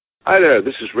Hi there,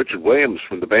 this is Richard Williams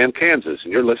from the band Kansas,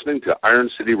 and you're listening to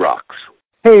Iron City Rocks.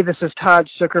 Hey, this is Todd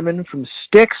Zuckerman from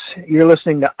Styx. You're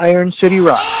listening to Iron City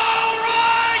Rocks.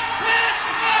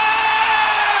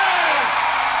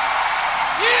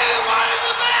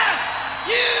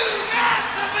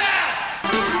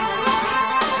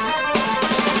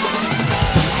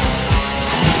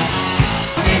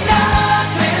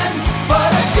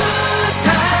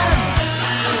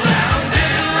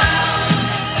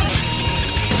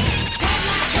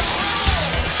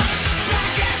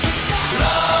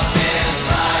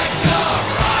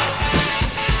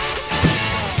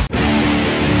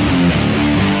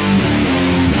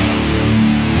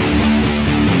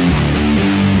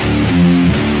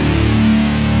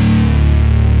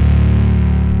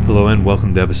 Hello and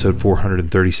welcome to episode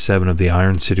 437 of the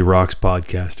Iron City Rocks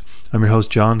podcast. I'm your host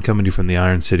John, coming to you from the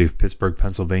Iron City of Pittsburgh,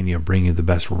 Pennsylvania, bringing you the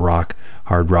best rock,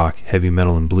 hard rock, heavy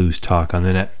metal, and blues talk on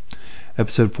the net.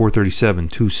 Episode 437,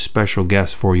 two special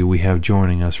guests for you we have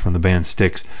joining us from the band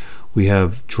Styx. We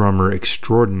have drummer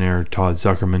extraordinaire Todd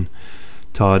Zuckerman.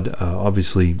 Todd,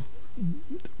 obviously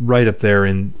right up there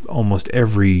in almost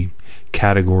every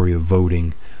category of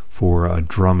voting for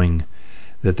drumming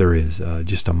that there is,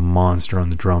 just a monster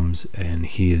on the drums, and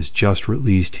he has just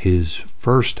released his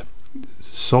first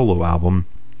solo album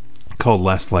called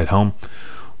Last Flight Home,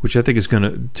 which I think is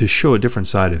going to show a different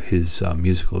side of his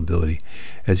musical ability.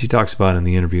 As he talks about in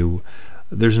the interview,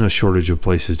 there's no shortage of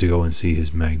places to go and see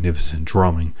his magnificent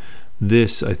drumming.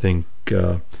 This, I think,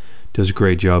 does a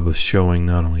great job of showing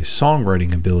not only his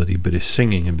songwriting ability, but his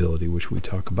singing ability, which we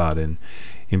talk about in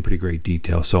pretty great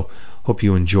detail. So hope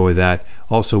you enjoy that.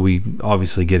 Also, we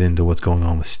obviously get into what's going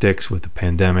on with Styx with the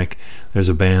pandemic. There's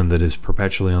a band that is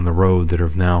perpetually on the road that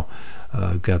have now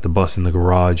got the bus in the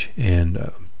garage,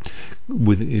 and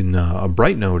within a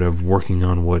bright note of working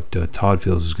on what Todd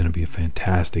feels is going to be a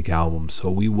fantastic album. So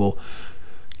we will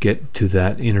get to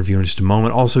that interview in just a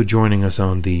moment. Also joining us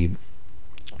on the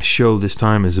show this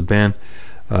time is a band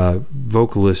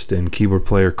vocalist and keyboard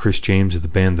player Chris James of the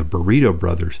band The Burrito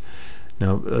Brothers.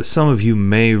 Now, some of you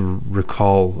may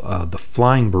recall the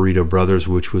Flying Burrito Brothers,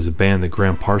 which was a band that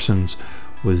Graham Parsons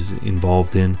was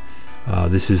involved in.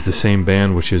 This is the same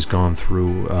band which has gone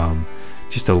through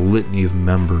just a litany of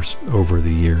members over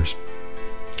the years.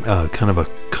 Kind of a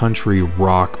country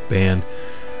rock band.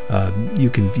 You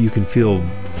can feel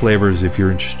flavors if you're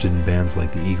interested in bands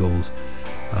like the Eagles.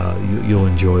 You'll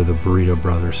enjoy the Burrito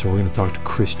Brothers. So we're going to talk to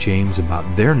Chris James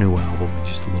about their new album in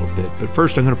just a little bit. But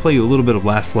first, I'm going to play you a little bit of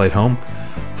Last Flight Home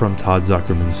from Todd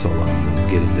Zuckerman's solo, and then we'll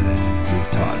get into that interview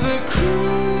with Todd. The crew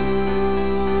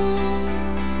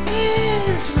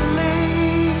is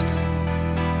late.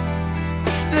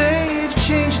 They've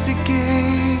changed the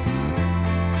gate,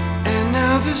 and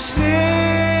now the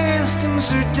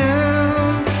systems are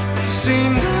down. Say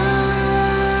 9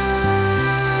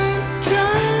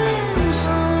 time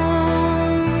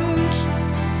zones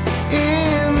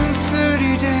in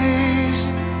 30 days,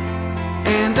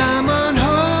 and I'm on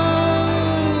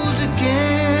hold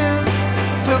again.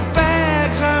 The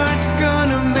bags aren't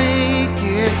gonna make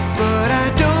it, but I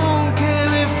don't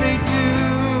care if they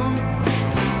do,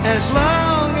 as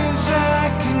long as I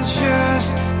can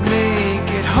just make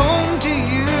it home to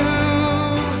you.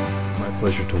 My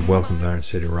pleasure to welcome to Iron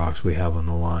City Rocks. We have on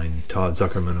the line Todd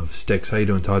Zuckerman of Styx. How you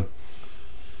doing, Todd?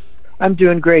 I'm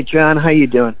doing great, John. How you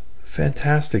doing?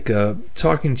 Fantastic.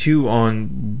 Talking to you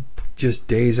on just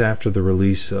days after the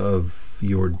release of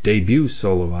your debut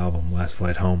solo album, Last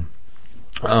Flight Home.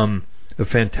 A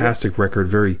fantastic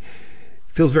record.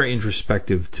 Feels very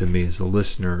introspective to me as a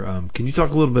listener. Can you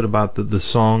talk a little bit about the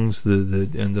songs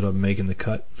that ended up making the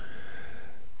cut?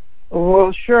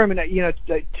 Well, sure. I mean,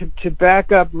 to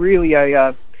back up, really,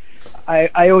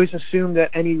 I always assumed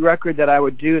that any record that I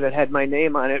would do that had my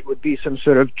name on it would be some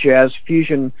sort of jazz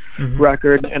fusion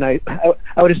record, and I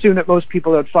would assume that most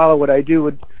people that would follow what I do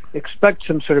would expect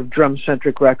some sort of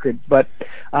drum-centric record. But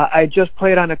I just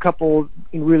played on a couple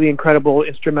really incredible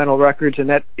instrumental records, and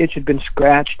that itch had been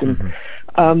scratched, and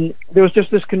there was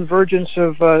just this convergence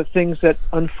of things that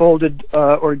unfolded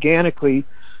organically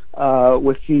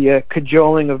with the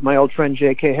cajoling of my old friend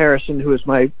J.K. Harrison, who is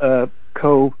my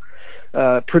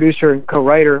co-producer and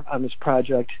co-writer on this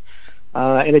project.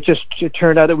 And it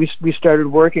turned out that we started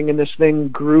working, and this thing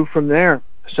grew from there.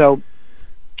 So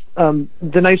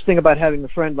the nice thing about having a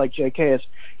friend like J.K. is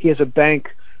he has a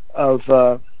bank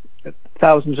of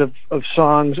thousands of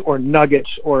songs or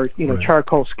nuggets or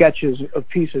charcoal sketches of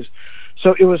pieces.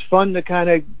 So it was fun to kind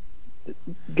of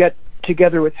get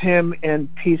together with him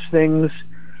and piece things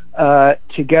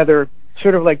together,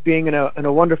 sort of like being in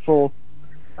a wonderful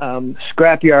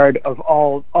scrapyard of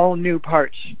all new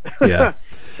parts. Yeah.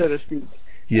 so to speak.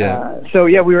 Yeah. So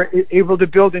yeah, we were able to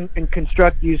build and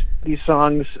construct these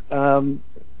songs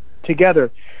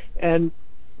together. And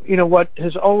you know what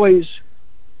has always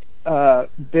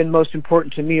been most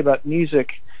important to me about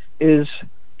music is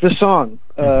the song,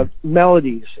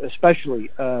 melodies, especially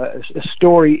a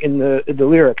story in the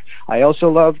lyric. I also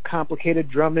love complicated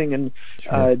drumming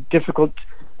and difficult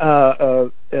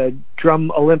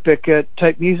drum Olympic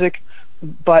type music.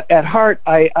 But at heart,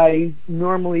 I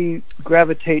normally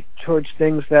gravitate towards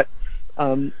things that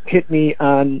hit me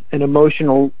on an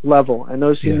emotional level, and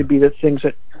those seem to be the things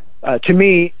that, to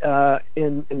me,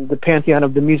 in the pantheon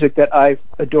of the music that I've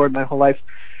adored my whole life,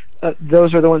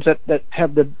 those are the ones that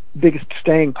have the biggest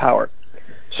staying power.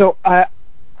 So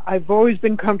I've always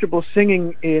been comfortable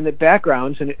singing in the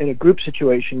backgrounds in a group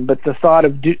situation, but the thought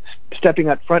of stepping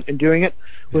up front and doing it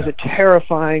was a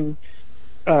terrifying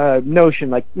notion,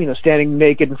 like, you know, standing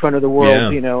naked in front of the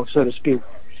world, you know, so to speak.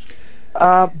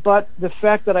 But the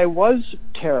fact that I was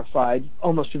terrified,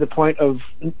 almost to the point of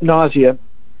nausea,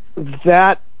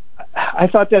 that I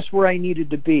thought that's where I needed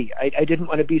to be. I didn't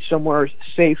want to be somewhere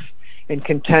safe and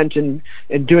content and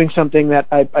doing something that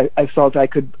I felt I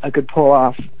could pull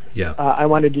off. Yeah. I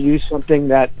wanted to do something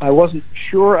that I wasn't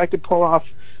sure I could pull off,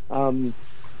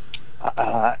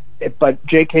 but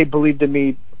J.K. believed in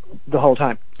me the whole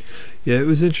time. Yeah, it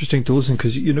was interesting to listen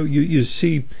because, you know, you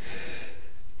see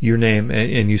your name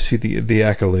and you see the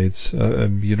accolades.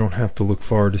 You don't have to look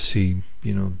far to see,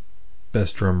 you know,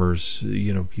 best drummers.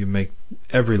 You know, you make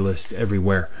every list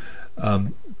everywhere.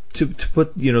 To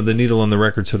put, you know, the needle on the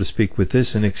record, so to speak, with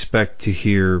this and expect to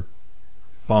hear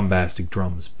bombastic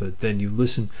drums. But then you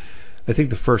listen, I think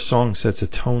the first song sets a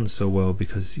tone so well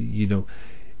because, you know,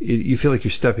 you feel like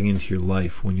you're stepping into your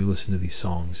life when you listen to these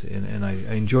songs, and I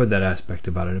enjoyed that aspect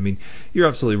about it. I mean, you're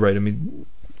absolutely right. I mean,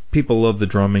 people love the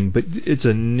drumming, but it's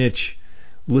a niche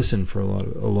listen for a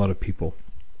lot of people.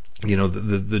 You know,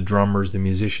 the drummers, the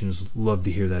musicians love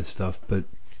to hear that stuff, but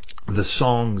the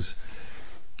songs,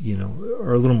 you know,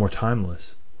 are a little more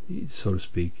timeless, so to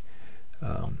speak.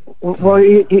 Well,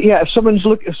 yeah. If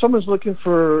someone's looking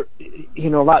for, you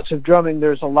know, lots of drumming,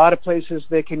 there's a lot of places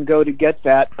they can go to get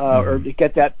that, or to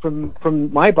get that from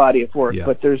my body of work. Yeah.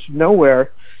 But there's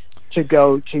nowhere to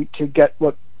go to get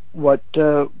what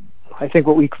I think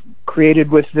what we created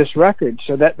with this record.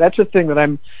 So that's a thing that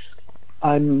I'm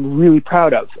really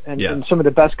proud of, and some of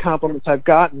the best compliments I've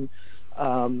gotten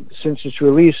since its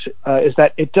release is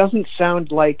that it doesn't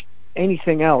sound like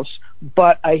anything else,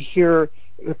 but I hear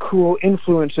the cool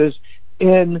influences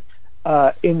in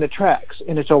the tracks,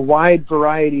 and it's a wide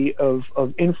variety of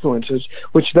influences,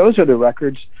 which those are the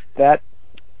records that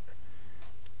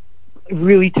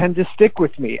really tend to stick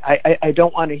with me. I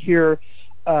don't want to hear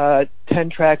 10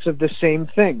 tracks of the same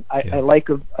thing. I like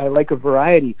a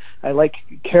variety. I like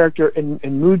character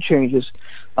and mood changes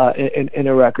in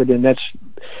a record, and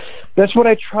that's what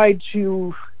I tried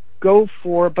to go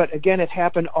for. But again, it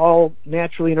happened all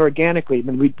naturally and organically. I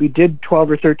mean, we did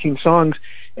 12 or 13 songs,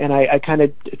 and I kind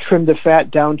of trimmed the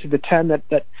fat down to the 10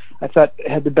 that I thought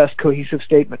had the best cohesive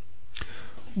statement.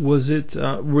 Was it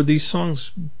were these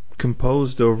songs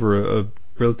composed over a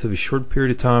relatively short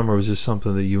period of time, or was this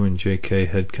something that you and J.K.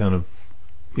 had kind of,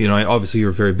 you know, obviously you're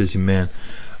a very busy man.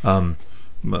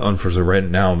 Unfortunately, right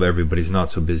now everybody's not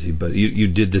so busy, but you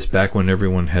did this back when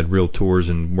everyone had real tours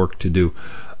and work to do.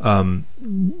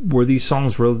 Were these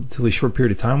songs relatively short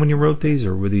period of time when you wrote these,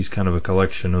 or were these kind of a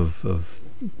collection of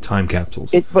time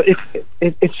capsules?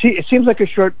 It seems like a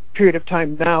short period of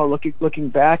time now, looking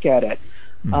back at it.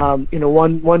 You know,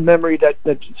 one memory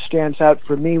that stands out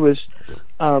for me was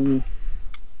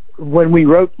when we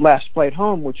wrote Last Flight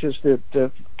Home, which is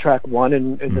the track one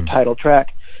and the title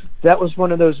track. That was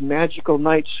one of those magical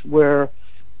nights where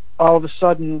all of a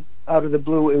sudden, out of the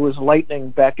blue, it was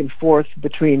lightning back and forth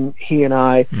between he and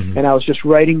I, and I was just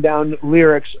writing down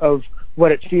lyrics of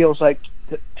what it feels like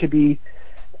to be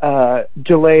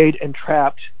delayed and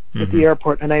trapped at the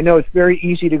airport. And I know it's very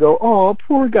easy to go, oh,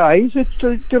 poor guy, he's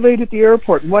delayed at the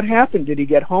airport. And what happened? Did he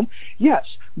get home? Yes.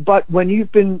 But when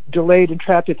you've been delayed and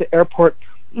trapped at the airport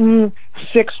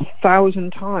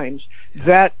 6,000 times,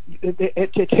 that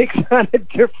it takes on a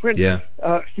different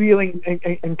feeling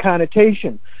and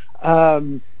connotation.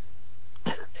 You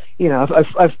know,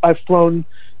 I've flown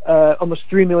almost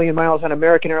 3 million miles on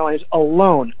American Airlines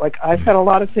alone. Like, I've had a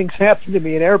lot of things happen to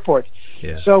me in airports.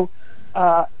 Yeah. So,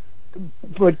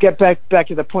 but get back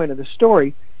to the point of the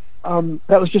story.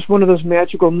 That was just one of those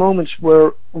magical moments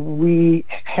where we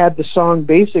had the song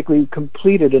basically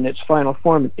completed in its final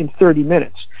form in 30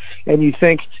 minutes. And you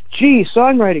think, gee,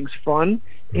 songwriting's fun.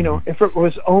 You know, if it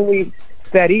was only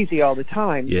that easy all the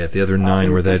time. Yeah, if the other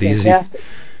 9 were that easy.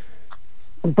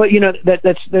 but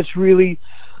that's really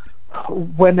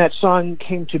when that song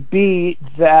came to be.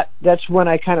 That's when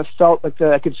I kind of felt like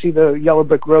I could see the Yellow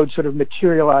Brick Road sort of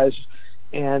materialize,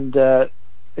 and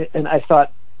I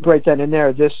thought right then and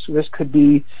there, this could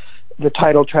be the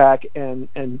title track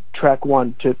and track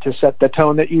one to set the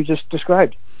tone that you just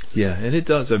described. Yeah, and it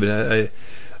does. I mean,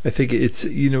 I think it's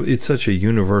it's such a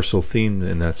universal theme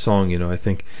in that song. I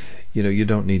think you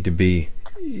don't need to be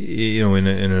in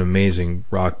an amazing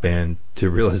rock band to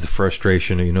realize the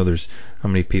frustration. There's how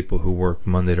many people who work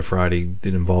Monday to Friday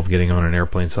that involve getting on an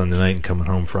airplane Sunday night and coming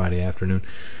home Friday afternoon,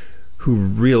 who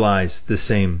realize the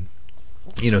same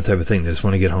type of thing. They just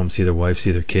want to get home, see their wife,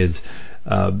 see their kids,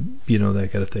 that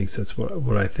kind of thing. So that's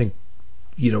what I think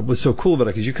was so cool about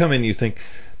it, because you come in and you think,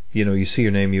 you see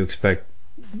your name, you expect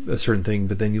a certain thing,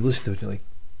 but then you listen to it and you're like,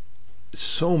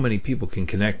 so many people can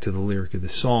connect to the lyric of the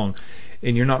song,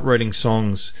 and you're not writing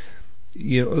songs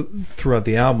throughout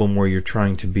the album where you're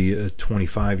trying to be a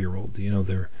 25-year-old.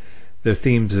 They're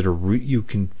themes that are you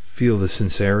can feel the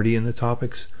sincerity in the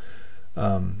topics.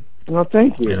 Well,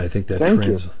 thank you. And I think that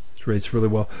translates really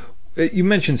well. You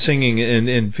mentioned singing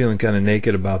and feeling kind of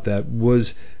naked about that.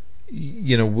 Was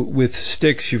with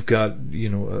Styx, you've got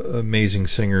amazing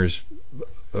singers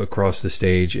across the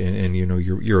stage, and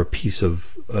you're a piece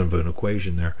of an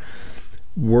equation there.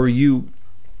 Were you,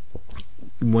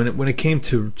 when it came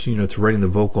to writing the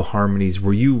vocal harmonies,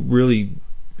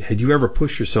 had you ever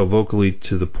pushed yourself vocally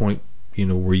to the point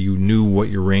where you knew what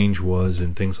your range was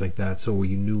and things like that, so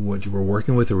you knew what you were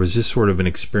working with, or was this sort of an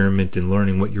experiment in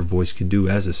learning what your voice could do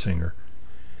as a singer?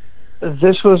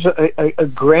 This was a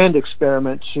grand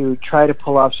experiment to try to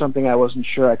pull off something I wasn't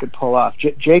sure I could pull off.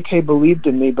 J.K. believed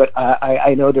in me, but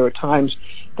I know there were times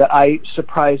that I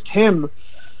surprised him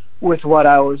with what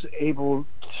I was able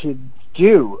to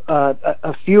do.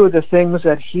 A few of the things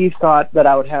that he thought that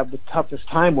I would have the toughest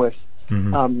time with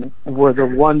were the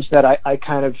ones that I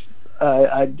kind of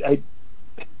I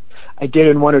did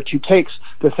in one or two takes.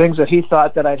 The things that he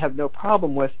thought that I'd have no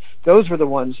problem with, those were the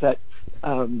ones that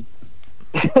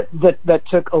that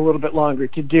took a little bit longer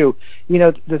to do.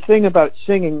 The thing about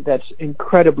singing that's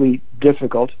incredibly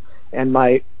difficult, and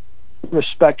my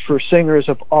respect for singers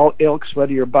of all ilks,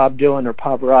 whether you're Bob Dylan or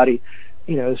Pavarotti,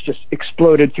 has just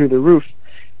exploded through the roof,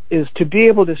 is to be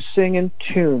able to sing in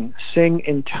tune, sing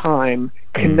in time,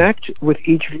 connect with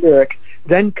each lyric,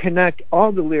 then connect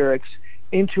all the lyrics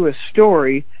into a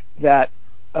story that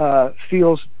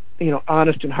feels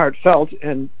honest and heartfelt.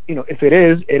 And if it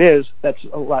is. That's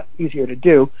a lot easier to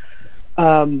do.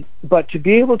 But to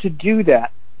be able to do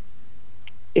that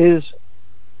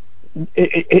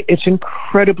it's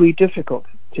incredibly difficult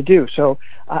to do. So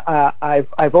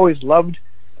I've always loved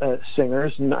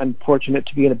singers, and I'm fortunate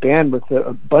to be in a band with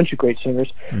a bunch of great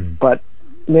singers. But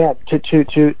man,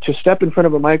 to step in front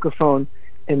of a microphone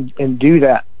and do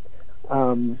that,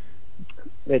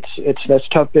 that's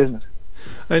tough business.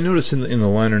 I noticed in the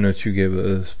liner notes you gave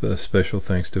a special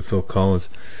thanks to Phil Collins.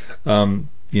 And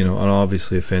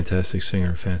obviously a fantastic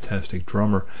singer, a fantastic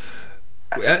drummer.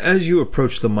 As you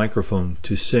approach the microphone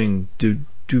to sing, do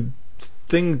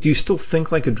you still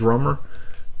think like a drummer?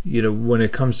 When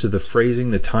it comes to the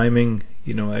phrasing, the timing.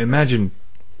 I imagine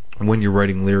when you're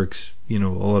writing lyrics, a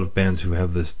lot of bands who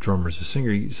have this drummer as a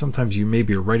singer, sometimes you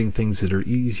maybe are writing things that are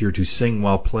easier to sing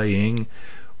while playing,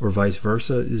 or vice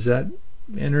versa. Is that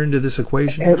enter into this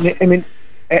equation? I mean,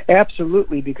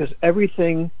 absolutely, because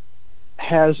everything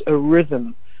has a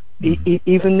rhythm.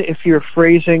 Even if you're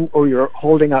phrasing, or you're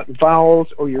holding out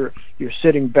vowels, or you're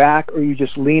sitting back, or you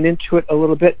just lean into it a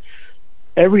little bit,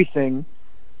 everything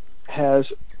has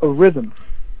a rhythm.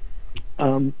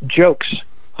 Jokes,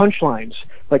 punchlines,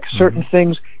 like certain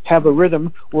things have a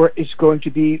rhythm where it's going to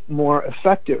be more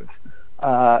effective.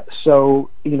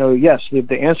 So yes,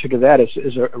 the answer to that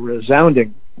is a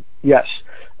resounding yes.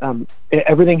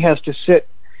 Everything has to sit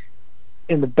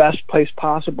in the best place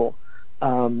possible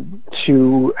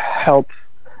to help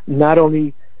not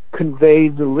only convey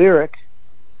the lyric,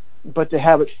 but to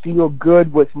have it feel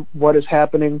good with what is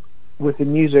happening with the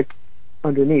music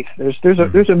underneath.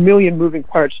 There's a million moving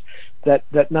parts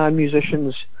that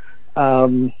non-musicians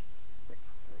don't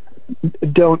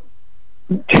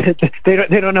they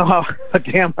don't know how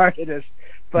damn hard it is.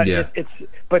 But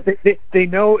but they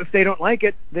know if they don't like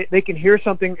it, they can hear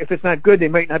something. If it's not good, they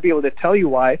might not be able to tell you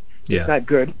why it's not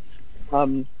good.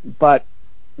 But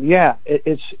yeah,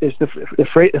 it's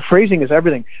the phrasing is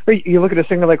everything. You look at a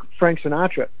singer like Frank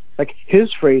Sinatra, like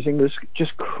his phrasing was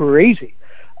just crazy,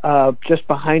 just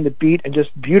behind the beat and just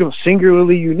beautiful,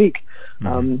 singularly unique.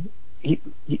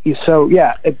 So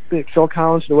yeah, Phil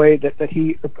Collins, the way that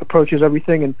he approaches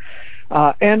everything,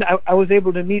 and I was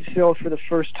able to meet Phil for the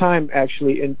first time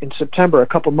actually in September, a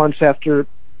couple months after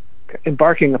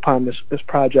embarking upon this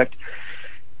project.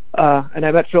 And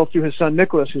I met Phil through his son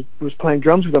Nicholas, who was playing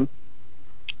drums with him.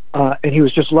 And he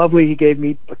was just lovely. He gave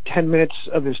me 10 minutes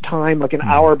of his time, like an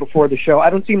hour before the show. I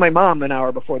don't see my mom an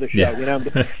hour before the show,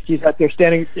 but he's out there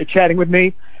chatting with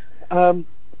me.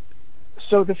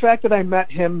 So the fact that I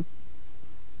met him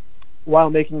while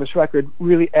making this record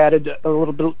really added a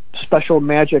little bit of special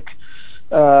magic,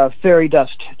 fairy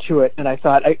dust to it. And I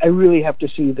thought, I really have to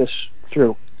see this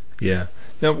through. Yeah.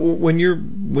 Now, when you're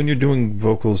doing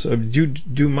vocals, do you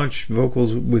do much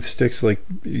vocals with sticks? Like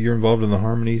you're involved in the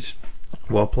harmonies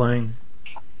while playing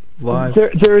live?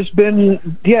 There's been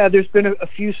a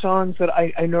few songs that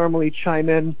I normally chime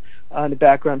in on the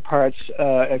background parts.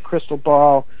 Crystal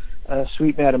Ball,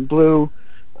 Sweet Madam Blue,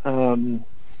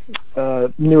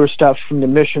 newer stuff from the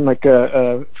Mission, like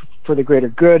For the Greater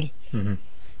Good. Mm-hmm.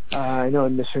 I know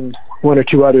I'm missing one or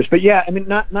two others, but yeah, I mean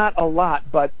not a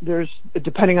lot, but there's,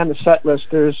 depending on the set list,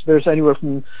 there's anywhere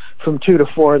from 2 to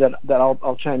 4 that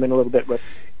I'll chime in a little bit with.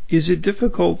 Is it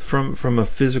difficult from a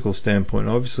physical standpoint?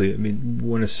 Obviously, I mean,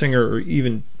 when a singer, or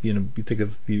even you think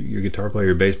of your guitar player,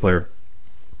 your bass player,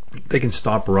 they can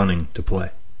stop running to play.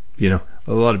 A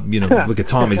lot of look at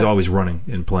Tom, he's always running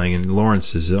and playing, and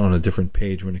Lawrence is on a different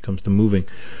page when it comes to moving.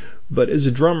 But as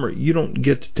a drummer, you don't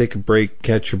get to take a break,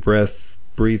 catch your breath,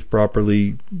 breathe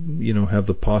properly, have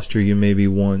the posture you maybe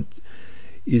want.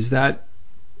 Is that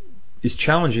as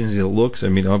challenging as it looks? I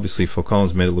mean, obviously Phil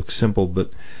Collins made it look simple,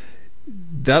 but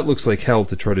that looks like hell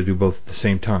to try to do both at the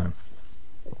same time.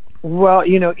 Well,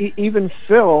 even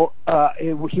Phil,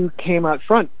 he came out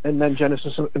front, and then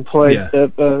Genesis employed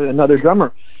another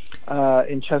drummer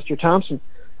in Chester Thompson,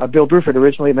 Bill Bruford,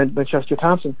 originally meant Chester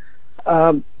Thompson.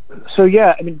 So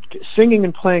yeah, I mean, singing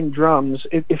and playing drums,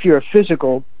 if you're a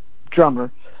physical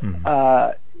drummer,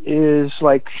 is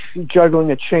like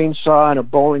juggling a chainsaw and a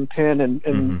bowling pin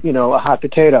and a hot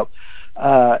potato.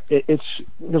 There's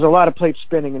a lot of plate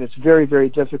spinning, and it's very, very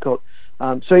difficult.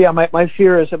 So yeah, my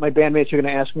fear is that my bandmates are going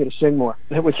to ask me to sing more,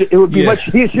 which it would be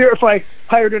much easier if I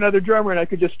hired another drummer and I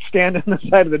could just stand on the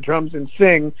side of the drums and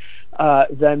sing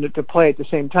than to play at the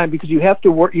same time, because you have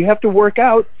to work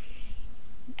out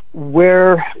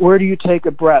where do you take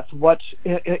a breath?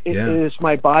 Is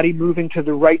my body moving to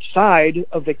the right side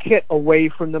of the kit away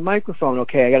from the microphone?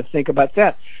 Okay, I got to think about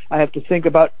that. I have to think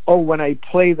about, when I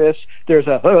play this, there's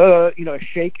a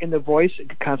shake in the voice.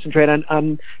 Concentrate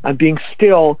on being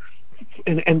still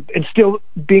and still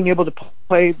being able to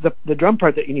play the drum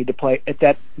part that you need to play at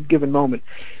that given moment.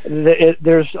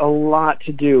 There's a lot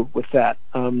to do with that.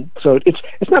 So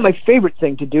it's not my favorite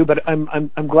thing to do, but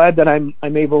I'm glad that I'm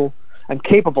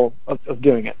capable of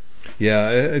doing it. Yeah,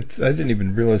 I didn't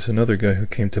even realize another guy who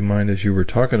came to mind as you were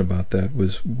talking about that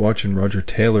was watching Roger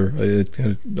Taylor. I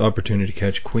had an opportunity to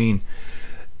catch Queen,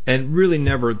 and really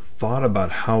never thought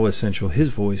about how essential his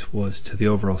voice was to the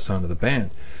overall sound of the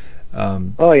band.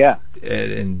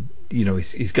 And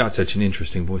he's got such an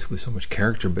interesting voice with so much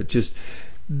character, but just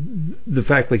the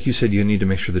fact, like you said, you need to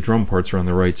make sure the drum parts are on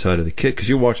the right side of the kit, because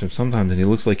you watch him sometimes and he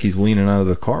looks like he's leaning out of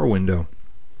the car window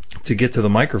to get to the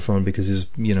microphone because his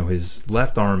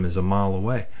left arm is a mile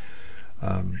away.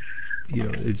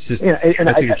 It's just, I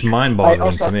think it's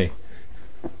mind-boggling to me.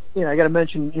 I got to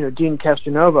mention, Dean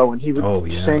Castronovo, when he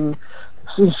would sing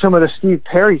some of the Steve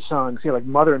Perry songs, like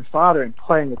Mother and Father, and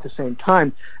playing at the same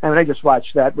time. And I just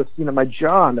watched that with, my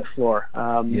jaw on the floor.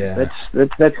 That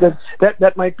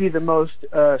might be the most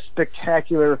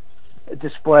spectacular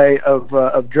display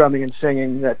of drumming and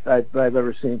singing that I've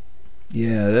ever seen.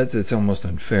 Yeah, that's almost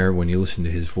unfair when you listen to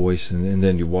his voice and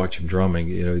then you watch him drumming.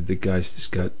 The guy's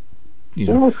just got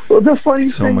the funny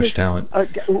so thing much is, talent.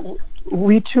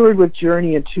 We toured with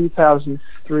Journey in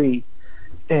 2003,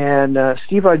 and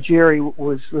Steve Augeri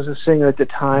was a singer at the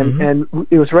time, and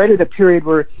it was right at a period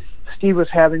where Steve was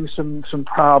having some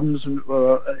problems,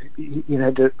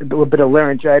 had a little bit of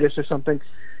laryngitis or something,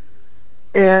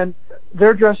 and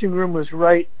their dressing room was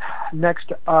right next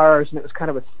to ours, and it was kind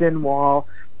of a thin wall.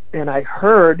 And I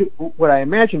heard what I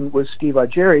imagined was Steve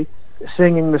Augeri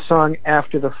singing the song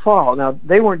After the Fall. Now,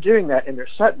 they weren't doing that in their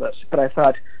set list, but I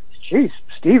thought, geez,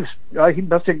 Steve's, he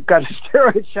must have got a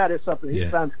steroid shot or something. He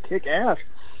sounds kick-ass.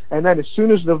 And then as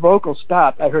soon as the vocal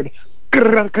stopped, I heard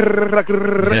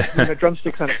the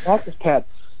drumsticks on a practice pad.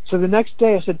 So the next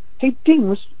day I said, hey, Dean,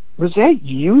 was that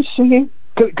you singing?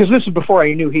 Because this is before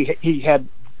I knew he could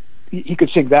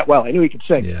sing that well. I knew he could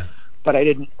sing, but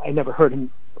I never heard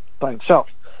him by himself.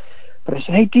 But I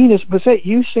said, hey, Dean, was that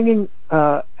you singing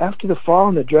after the fall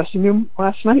in the dressing room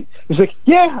last night. He was like,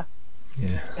 yeah.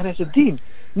 And I said, Dean,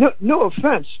 no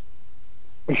offense,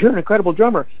 you're an incredible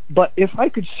drummer, but if I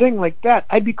could sing like that,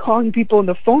 I'd be calling people in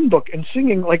the phone book and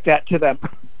singing like that to them.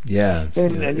 Yeah.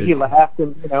 And he laughed,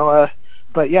 and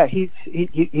but yeah, he's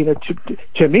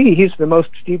to me, he's the most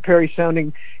Steve Perry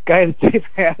sounding guy that they've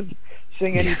had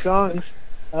sing any songs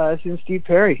since Steve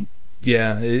Perry.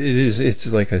 Yeah, it is.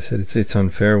 It's like I said, it's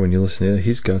unfair when you listen to it.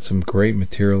 He's got some great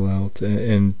material out,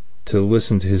 and to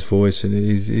listen to his voice, and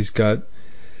he's got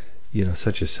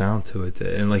such a sound to it.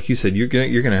 And like you said, you're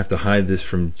gonna have to hide this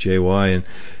from JY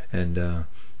and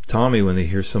Tommy when they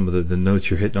hear some of the notes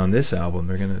you're hitting on this album.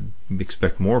 They're gonna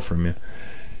expect more from you.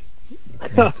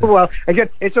 Well, again,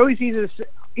 it's always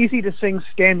easy to sing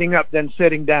standing up than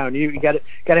sitting down. You got to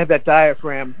have that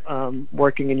diaphragm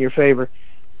working in your favor.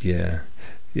 Yeah.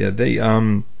 They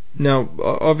now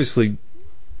obviously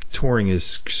touring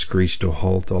is screeched to a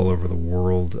halt all over the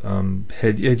world.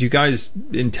 Had you guys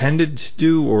intended to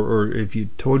do, or if you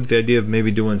toyed with the idea of maybe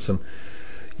doing some,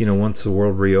 once the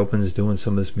world reopens, doing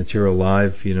some of this material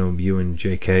live, you and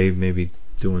JK maybe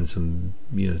doing some,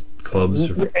 clubs?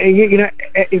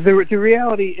 The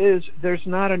reality is there's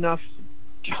not enough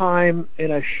time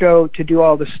in a show to do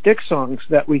all the Styx songs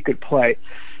that we could play.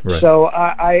 Right. So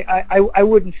I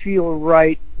wouldn't feel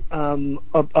right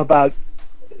about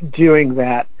doing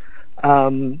that.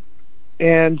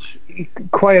 And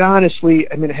quite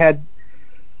honestly, I mean, had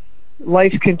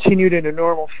life continued in a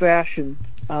normal fashion,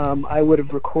 I would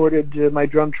have recorded my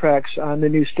drum tracks on the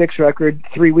new Styx record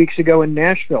 3 weeks ago in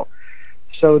Nashville.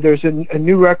 So there's a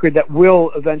new record that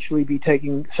will eventually be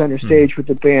taking center stage with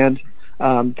the band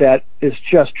that is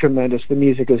just tremendous. The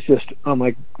music is just,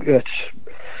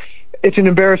 it's an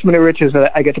embarrassment of riches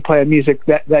that I get to play a music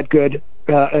that good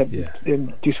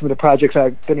and do some of the projects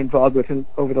I've been involved with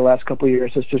over the last couple of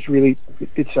years. It's just really,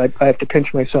 I have to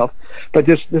pinch myself. But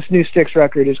this new Styx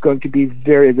record is going to be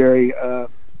very, very,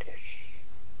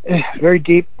 very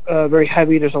deep, very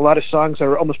heavy. There's a lot of songs that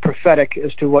are almost prophetic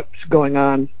as to what's going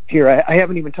on here. I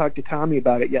haven't even talked to Tommy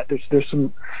about it yet. There's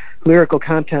some lyrical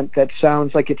content that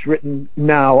sounds like it's written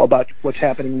now about what's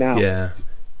happening now. Yeah.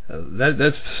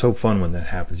 That's so fun when that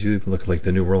happens. You even look at like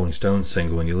the new Rolling Stones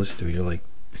single, when you listen to it, you're like,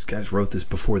 these guys wrote this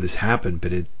before this happened,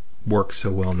 but it works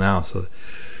so well now. So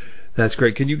that's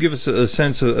great. Can you give us a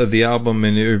sense of the album,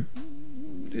 and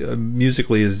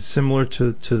musically is it similar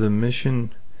to the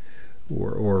Mission,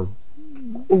 or?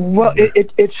 Well,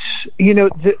 it's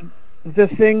the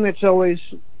thing that's always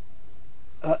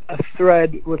a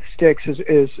thread with Styx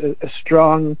is a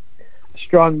strong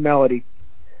melody.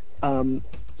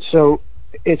 So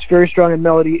it's very strong in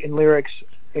melody and lyrics,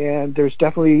 and there's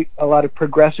definitely a lot of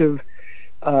progressive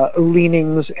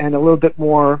leanings and a little bit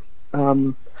more,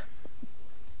 for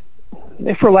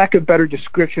lack of better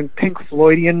description, Pink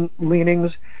Floydian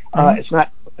leanings. It's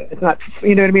not,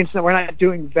 you know what I mean? We're not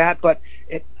doing that, but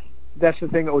that's the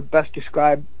thing that would best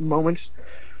describe Moments.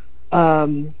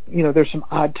 There's some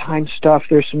odd time stuff.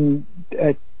 There's some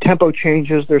tempo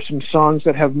changes. There's some songs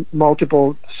that have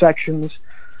multiple sections.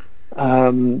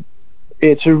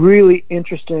 It's a really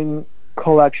interesting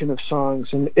collection of songs,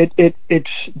 and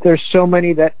there's so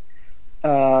many that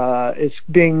is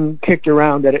being kicked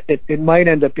around that it might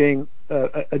end up being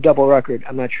a double record.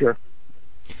 I'm not sure.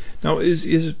 Now, is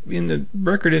in the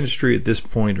record industry at this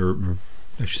point, or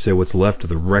I should say what's left of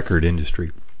the record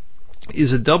industry,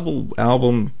 is a double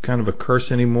album kind of a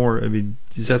curse anymore? I mean,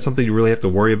 is that something you really have to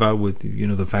worry about with,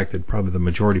 the fact that probably the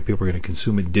majority of people are going to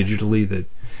consume it digitally, that,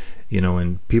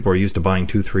 and people are used to buying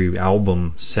 2-3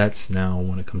 album sets now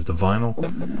when it comes to vinyl?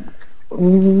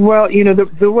 Well,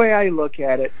 the way I look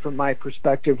at it from my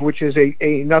perspective, which is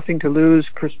a nothing to lose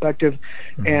perspective,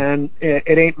 and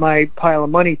it ain't my pile of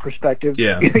money perspective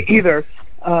either,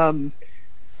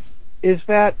 is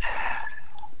that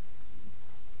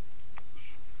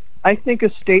I think a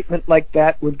statement like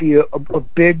that would be a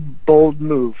big, bold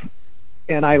move,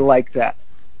 and I like that.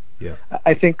 Yeah.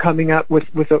 I think coming out with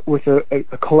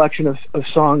a collection of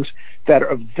songs that are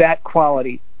of that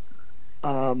quality,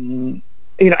 and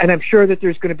I'm sure that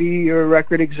there's going to be a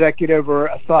record executive or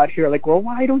a thought here like, well,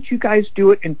 why don't you guys do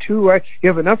it in 2 records? You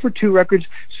have enough for 2 records,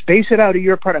 space it out a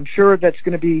year apart. I'm sure that's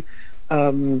going to be,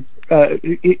 and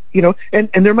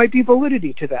there might be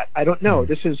validity to that. I don't know.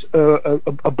 This is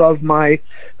above my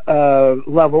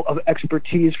level of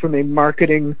expertise from a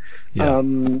marketing,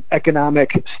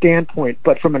 economic standpoint.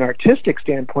 But from an artistic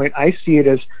standpoint, I see it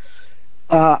as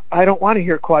I don't want to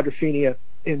hear Quadrophenia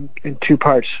in 2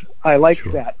 parts. I like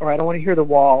that. Or I don't want to hear The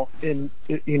Wall in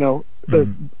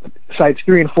sides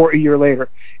 3 and 4 a year later.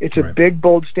 It's a big,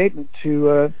 bold statement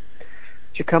to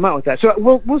to come out with that. So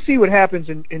we'll see what happens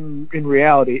in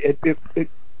reality. It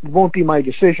won't be my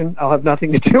decision. I'll have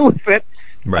nothing to do with it.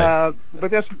 Right.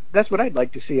 But that's what I'd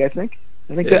like to see. I think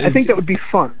that would be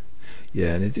fun.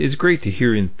 Yeah, and it's great to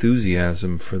hear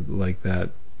enthusiasm for like that.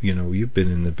 You know, you've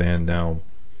been in the band now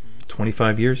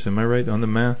 25 years. Am I right on the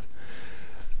math?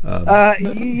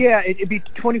 Yeah, it'd be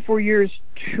 24 years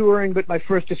touring, but my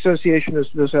first association was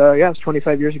it was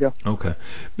 25 years ago. Okay,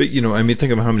 but you know, I mean,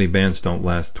 think of how many bands don't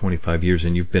last 25 years,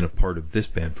 and you've been a part of this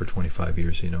band for 25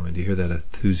 years. You know, and to hear that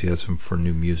enthusiasm for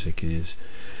new music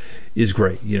is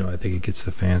great. You know, I think it gets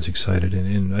the fans excited,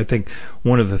 and I think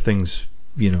one of the things,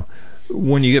 you know,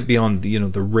 when you get beyond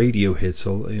the radio hits,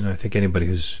 you know, I think anybody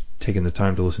who's taken the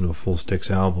time to listen to a Full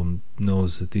Sticks album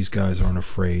knows that these guys aren't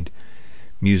afraid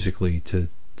musically to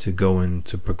go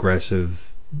into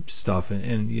progressive stuff,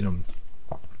 and you know,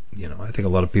 I think a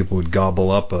lot of people would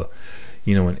gobble up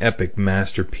an epic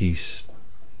masterpiece,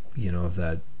 you know, of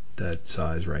that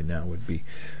size right now would be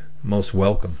most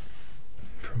welcome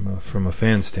from a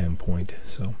fan standpoint.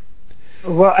 So,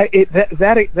 well,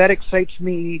 that excites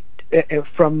me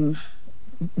from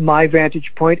my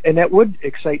vantage point, and that would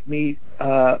excite me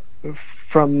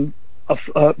from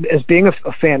as being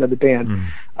a fan of the band.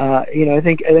 You know, I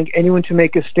think anyone to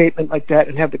make a statement like that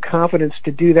and have the confidence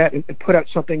to do that and put out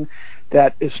something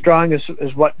that is strong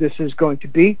as what this is going to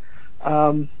be.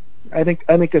 I think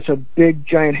that's a big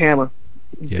giant hammer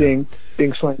being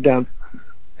slammed down.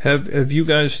 Have you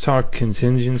guys talked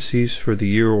contingencies for the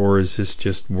year, or is this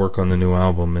just work on the new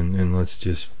album and let's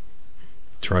just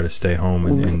try to stay home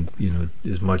and you know,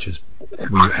 as much as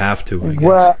we have to, I guess?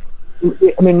 Well,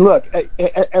 I mean, look,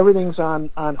 everything's on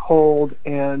hold,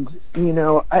 and you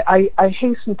know, I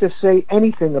hasten to say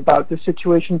anything about the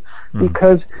situation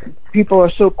because people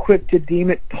are so quick to deem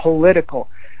it political.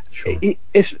 Sure.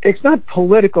 It's not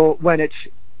political when it's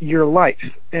your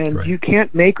life, and you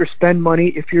can't make or spend money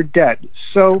if you're dead.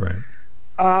 So,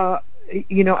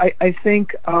 you know, I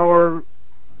think our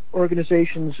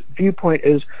organization's viewpoint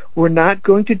is we're not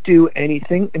going to do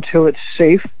anything until it's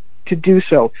safe to do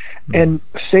so, and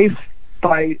safe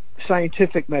by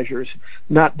scientific measures,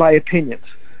 not by opinions.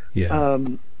 Yeah.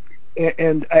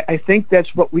 And I think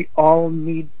that's what we all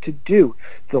need to do.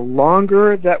 The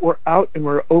longer that we're out and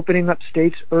we're opening up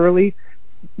states early,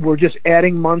 we're just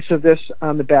adding months of this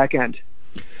on the back end.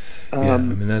 I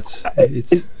mean,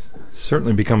 it's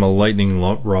certainly become a lightning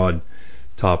rod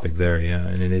topic there, yeah,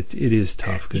 and it is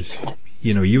tough because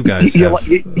you know, you guys have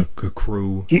a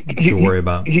crew to worry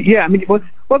about. Yeah, I mean, well,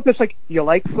 it's like, you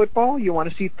like football? You want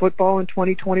to see football in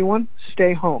 2021?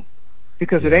 Stay home,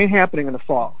 because it ain't happening in the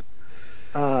fall.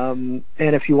 And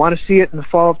if you want to see it in the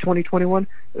fall of 2021,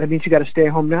 that means you got to stay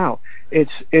home now.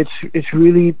 It's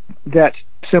really that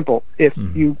simple. If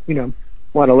you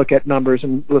want to look at numbers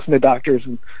and listen to doctors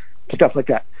and stuff like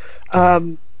that.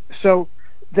 So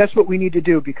that's what we need to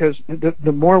do, because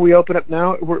the more we open up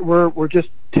now, we're just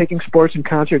taking sports and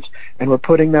concerts and we're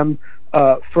putting them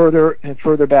further and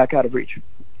further back out of reach.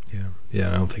 Yeah.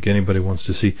 I don't think anybody wants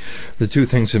to see the two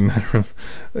things that matter,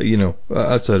 you know,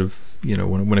 outside of, you know,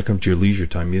 when it comes to your leisure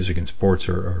time, music and sports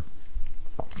are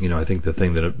you know, I think the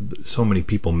thing that so many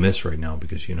people miss right now,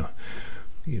 because you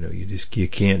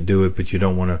can't do it, but you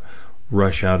don't want to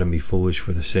rush out and be foolish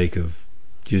for the sake of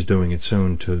just doing it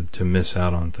soon to miss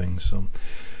out on things. So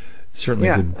certainly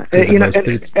good you know,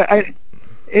 advice,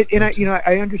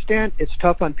 I understand it's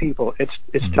tough on people.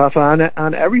 It's tough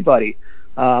on everybody.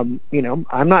 You know,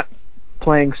 I'm not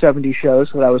playing 70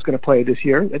 shows that I was going to play this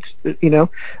year.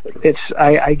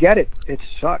 I get it. It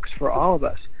sucks for all of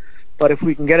us. But if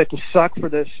we can get it to suck for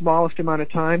the smallest amount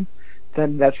of time,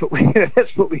 then that's what we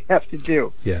have to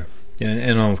do. Yeah,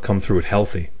 and I'll come through it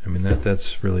healthy. I mean,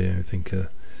 that's really, I think,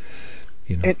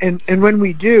 you know. And when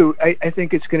we do, I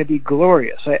think it's going to be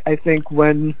glorious. I think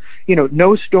when, you know,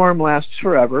 no storm lasts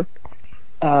forever,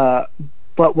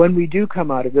 but when we do come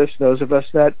out of this, those of us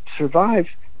that survive,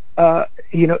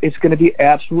 you know, it's going to be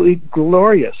absolutely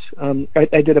glorious.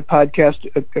 I did a podcast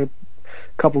a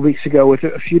couple of weeks ago with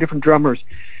a few different drummers,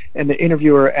 and the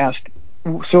interviewer asked,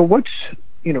 so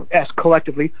asked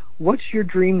collectively, what's your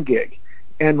dream gig?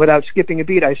 And without skipping a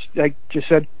beat, I just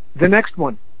said, the next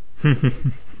one.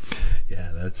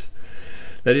 Yeah,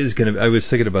 that is gonna. I was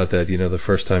thinking about that. You know, the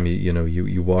first time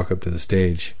you walk up to the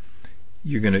stage,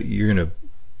 you're gonna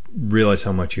realize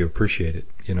how much you appreciate it.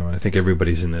 You know, and I think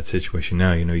everybody's in that situation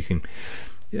now. You know,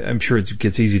 I'm sure it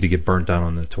gets easy to get burnt out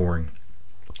on the touring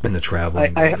and the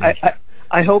traveling.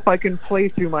 I hope I can play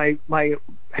through my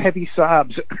heavy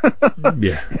sobs.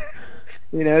 Yeah.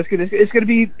 You know, it's gonna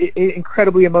be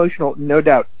incredibly emotional, no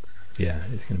doubt. Yeah,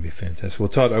 it's going to be fantastic. Well,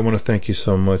 Todd, I want to thank you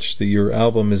so much. Your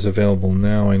album is available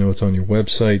now. I know it's on your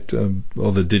website,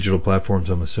 all the digital platforms,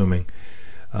 I'm assuming.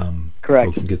 Correct.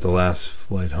 Folks can get The Last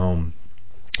Flight Home.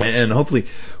 And hopefully,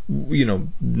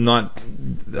 not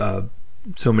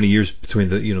so many years between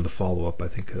the follow-up. I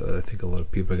think a lot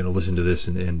of people are going to listen to this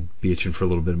and be itching for a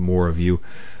little bit more of you.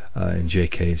 And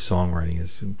J.K.'s songwriting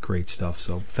is great stuff.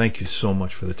 So thank you so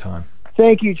much for the time.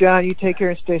 Thank you, John. You take care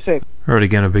and stay safe. All right,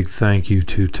 again, a big thank you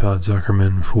to Todd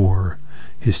Zuckerman for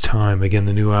his time. Again,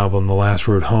 the new album, The Last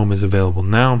Road Home, is available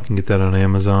now. You can get that on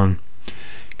Amazon.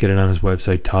 Get it on his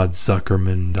website,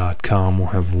 toddzuckerman.com. We'll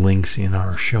have links in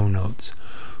our show notes.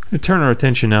 We're going to turn our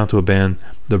attention now to a band,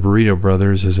 the Burrito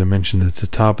Brothers, as I mentioned at the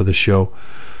top of the show,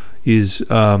 is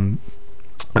a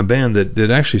band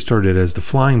that actually started as the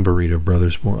Flying Burrito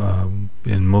Brothers,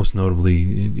 and most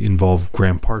notably involved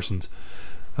Graham Parsons.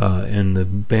 And the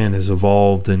band has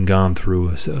evolved and gone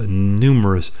through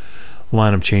numerous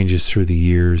lineup changes through the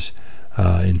years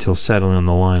until settling on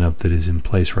the lineup that is in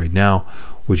place right now,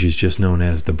 which is just known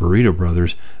as the Burrito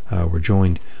Brothers. We're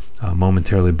joined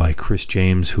momentarily by Chris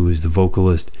James, who is the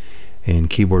vocalist and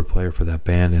keyboard player for that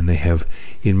band, and they have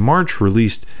in March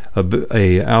released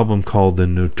a album called the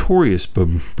Notorious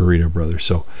Burrito Brothers.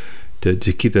 So to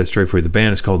keep that straight for you, the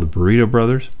band is called the Burrito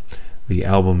Brothers. The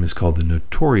album is called the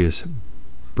Notorious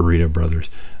Burrito Brothers,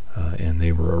 and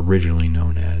they were originally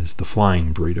known as the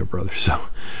Flying Burrito Brothers. So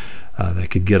that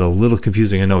could get a little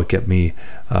confusing. I know it kept me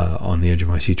on the edge of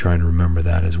my seat trying to remember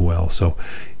that as well. So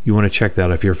you want to check that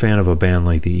out. If you're a fan of a band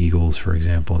like the Eagles, for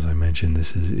example, as I mentioned,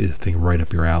 this is a thing right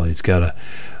up your alley. It's got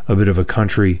a bit of a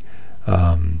country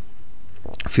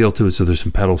feel to it, so there's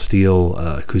some pedal steel,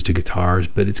 acoustic guitars,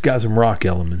 but it's got some rock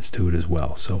elements to it as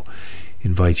well. So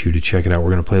invite you to check it out.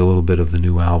 We're going to play a little bit of the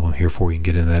new album here before we can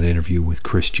get into that interview with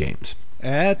Chris James.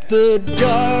 At the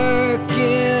dark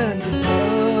end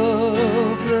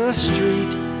of the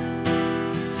street,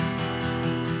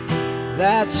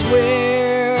 that's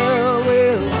where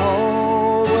we'll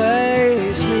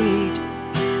always meet,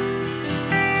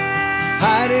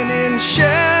 hiding in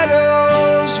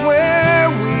shadows where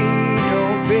we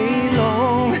don't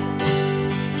belong,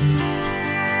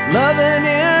 loving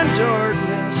in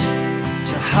darkness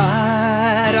to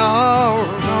hide our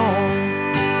wrong.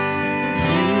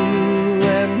 You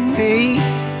and me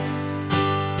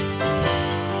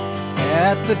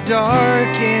at the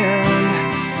dark end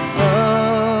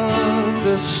of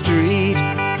the street.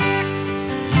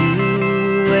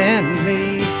 You and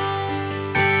me.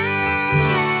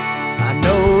 I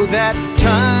know that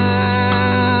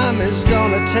time is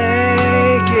gonna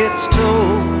take its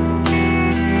toll.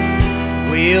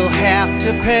 We'll have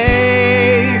to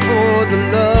pay for the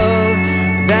love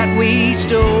that we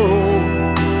stole,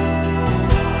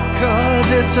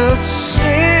 'cause it's a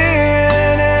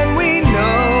sin and we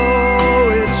know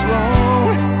it's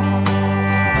wrong.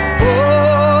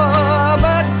 Oh,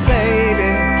 but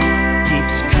baby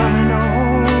keeps coming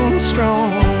on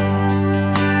strong.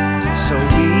 So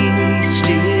we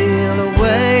steal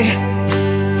away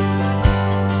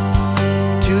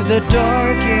to the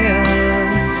dark end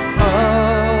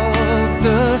of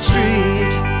the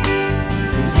street,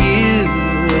 you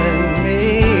and me.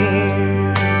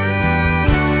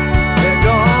 They're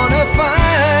gonna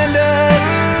find us,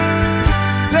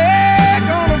 they're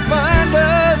gonna find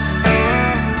us,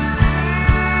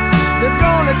 they're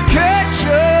gonna catch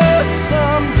us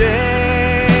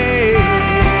someday.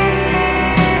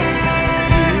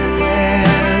 You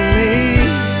and me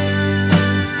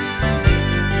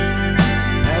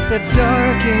at the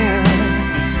dark end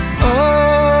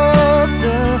of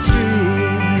the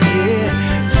street, yeah,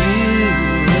 you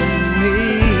and me.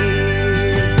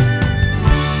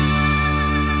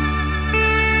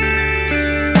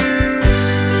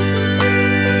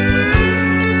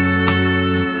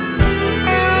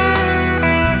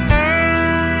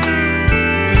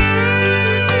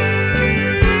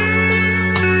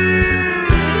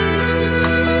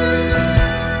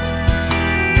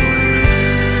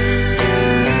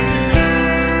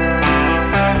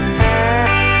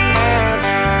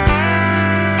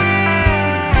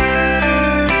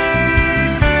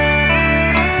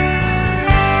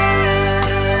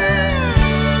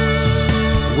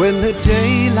 When the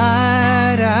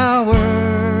daylight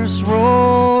hours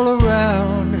roll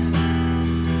around,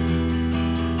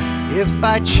 if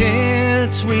by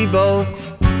chance we both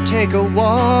take a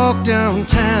walk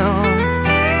downtown,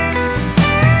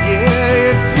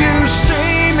 yeah, if you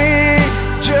see me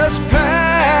just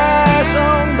pass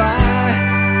on by,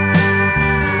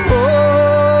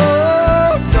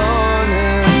 oh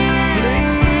darling,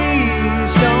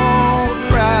 please don't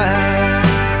cry.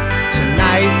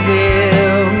 Tonight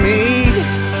we'll meet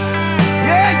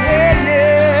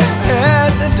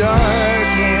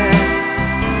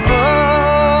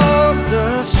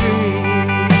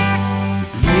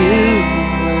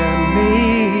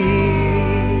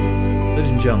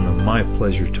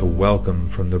welcome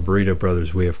from the Burrito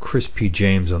Brothers. We have Chris P.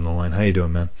 James on the line. How you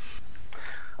doing, man?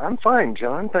 I'm fine,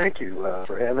 John. Thank you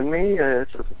for having me.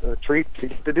 It's a treat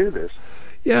to do this.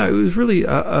 Yeah, it was really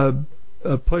a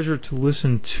pleasure to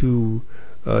listen to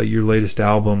your latest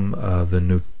album, The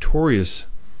Notorious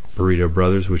Burrito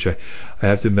Brothers, which I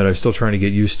have to admit I'm still trying to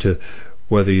get used to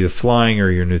whether you're flying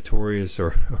or you're notorious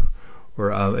or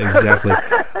exactly.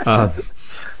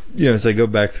 As I go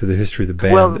back through the history of the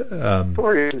band. Well,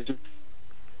 notorious is a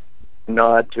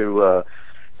nod to a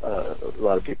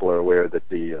lot of people are aware that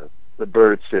the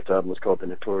Byrds' fifth album was called The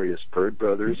Notorious Byrd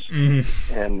Brothers,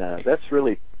 and that's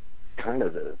really kind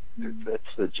of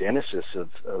that's the genesis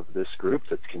of this group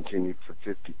that's continued for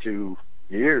 52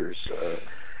 years.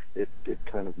 It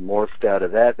kind of morphed out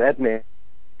of that. That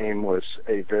name was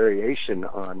a variation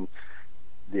on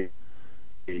the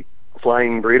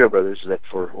Flying Burrito Brothers, that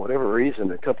for whatever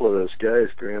reason, a couple of those guys,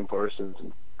 Graham Parsons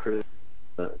and Chris,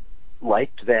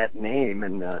 liked that name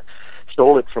and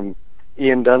stole it from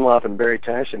Ian Dunlop and Barry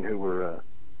Tashin, who were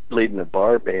leading a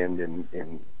bar band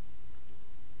in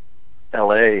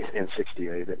L.A. in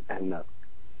 '68. And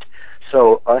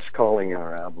so us calling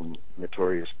our album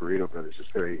Notorious Burrito Brothers is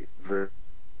very, very,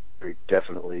 very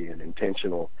definitely an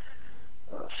intentional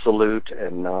salute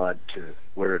and nod to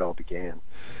where it all began.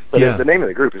 But the name of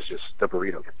the group is just the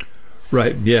Burrito.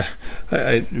 Right, yeah.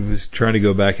 I was trying to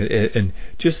go back and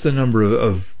just the number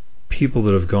of people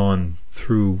that have gone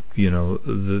through,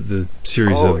 the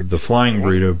series of the Flying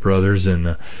Burrito Brothers and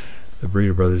the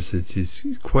Burrito Brothers. It's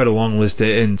quite a long list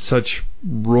and such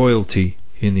royalty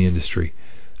in the industry.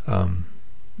 I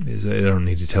don't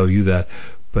need to tell you that,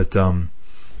 but I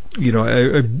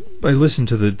listened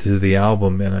to the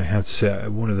album, and I have to say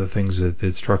one of the things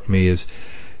that struck me is,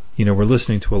 we're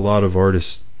listening to a lot of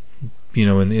artists,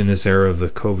 in this era of the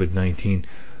COVID-19.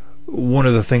 One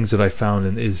of the things that I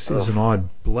found is an odd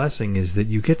blessing is that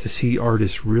you get to see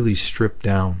artists really stripped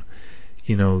down,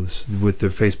 with their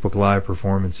Facebook Live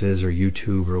performances or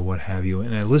YouTube or what have you.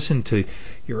 And I listened to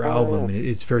your album, and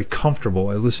it's very comfortable.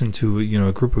 I listened to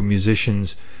a group of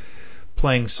musicians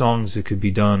playing songs that could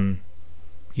be done.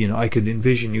 I could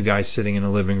envision you guys sitting in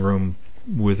a living room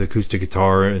with acoustic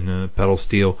guitar and a pedal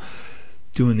steel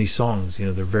doing these songs.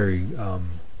 They're very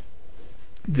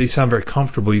they sound very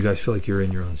comfortable. You guys feel like you're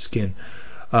in your own skin.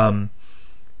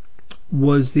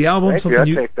 Was the album something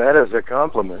you... I take that as a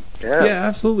compliment. Yeah,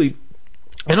 absolutely.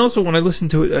 And also, when I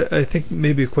listened to it, I think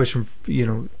maybe a question,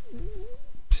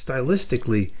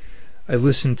 stylistically, I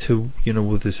listened to,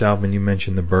 with this album, you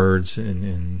mentioned the Byrds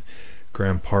and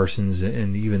Graham Parsons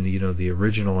and even the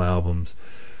original albums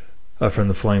from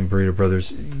the Flying Burrito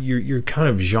Brothers. You're kind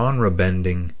of genre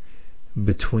bending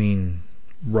between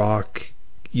rock,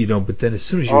 but then as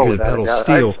soon as you hear the pedal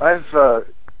steel,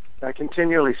 I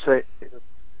continually say,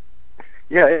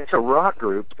 yeah, it's a rock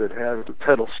group that has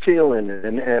pedal steel in it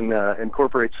and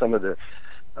incorporates some of the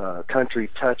country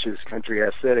touches, country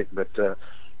aesthetic, but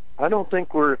I don't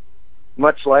think we're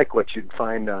much like what you'd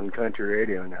find on country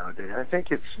radio nowadays. I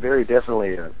think it's very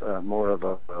definitely more of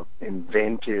a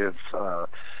inventive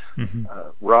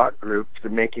rock group.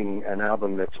 They're making an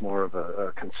album that's more of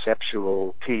a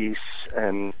conceptual piece,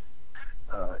 and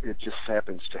it just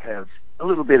happens to have a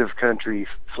little bit of country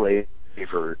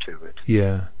flavor to it.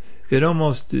 Yeah. It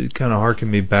almost kind of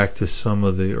harkened me back to some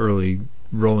of the early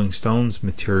Rolling Stones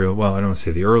material. Well, I don't want to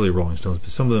say the early Rolling Stones, but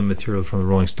some of the material from the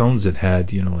Rolling Stones that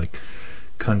had, like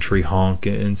country honk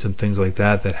and some things like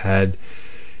that had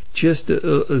just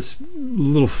a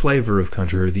little flavor of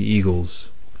country, or the Eagles,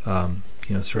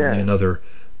 certainly another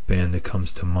band that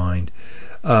comes to mind.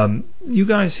 You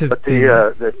guys have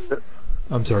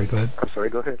I'm sorry, go ahead. I'm sorry,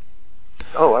 go ahead.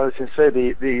 Oh, I was going to say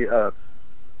the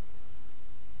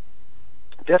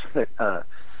definite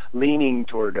leaning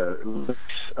toward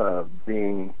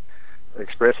being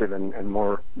expressive and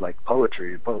more like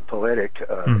poetry, poetic,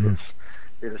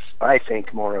 is I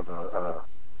think more of a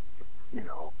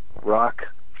rock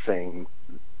thing.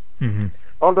 Mm-hmm.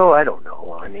 Although I don't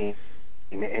know. I mean,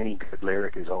 any good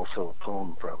lyric is also a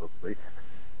poem, probably.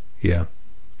 Yeah.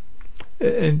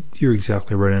 And you're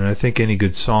exactly right. And I think any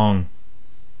good song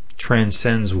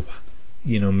transcends,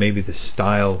 maybe the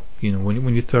style.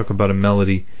 When you talk about a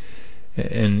melody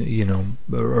and,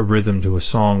 a rhythm to a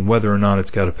song, whether or not it's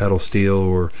got a pedal steel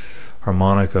or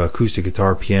harmonica, acoustic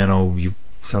guitar, piano,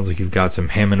 sounds like you've got some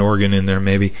Hammond organ in there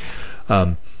maybe.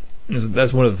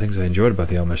 That's one of the things I enjoyed about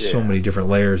the album. There's so many different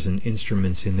layers and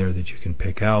instruments in there that you can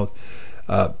pick out.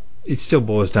 It still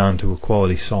boils down to a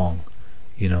quality song,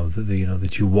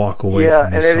 that you walk away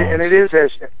from these songs. And it is,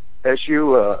 as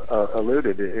you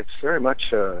alluded, it's very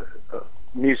much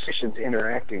musicians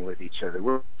interacting with each other.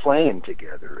 We're playing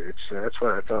together. That's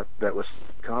why I thought that was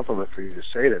a compliment for you to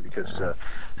say that, because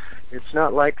it's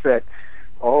not like that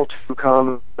all too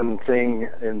common thing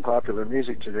in popular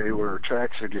music today where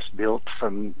tracks are just built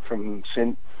from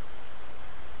synth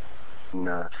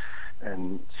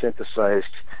and synthesized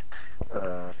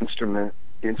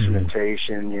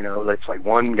instrumentation. You know, it's like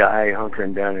one guy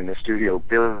hunkering down in the studio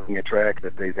building a track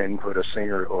that they then put a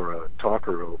singer or a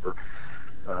talker over.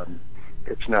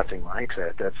 It's nothing like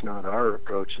that. That's not our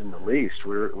approach in the least.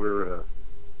 We're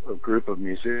a group of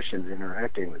musicians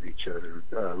interacting with each other,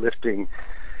 lifting.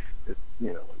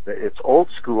 You know, it's old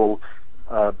school,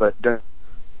 but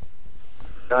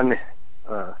done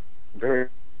very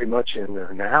much in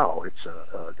the now. It's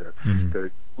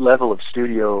the level of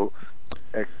studio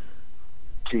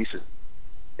expertise.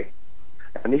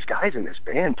 And these guys in this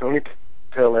band, Tony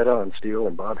Palletta on steel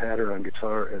and Bob Hatter on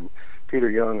guitar and Peter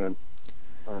Young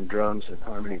on drums and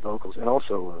harmony vocals, and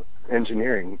also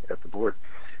engineering at the board.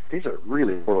 These are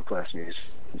really world-class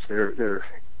musicians. They're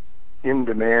in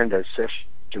demand as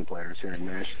session players here in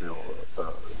Nashville,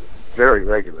 very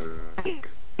regular.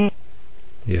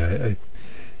 Yeah,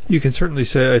 you can certainly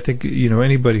say, I think, you know,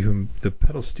 anybody whom the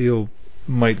pedal steel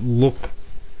might look,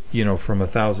 you know, from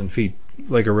 1,000 feet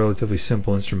like a relatively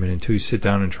simple instrument until you sit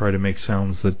down and try to make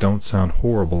sounds that don't sound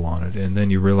horrible on it, and then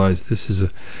you realize this is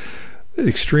an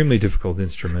extremely difficult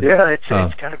instrument. Yeah, it's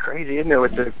kind of crazy, isn't it,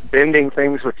 with the bending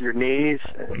things with your knees.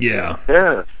 Yeah.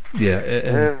 Yeah.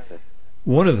 And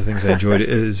one of the things I enjoyed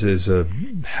is a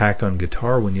hack on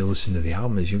guitar when you listen to the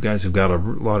album is you guys have got a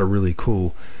lot of really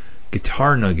cool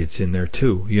guitar nuggets in there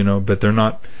too, you know, but they're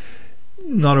not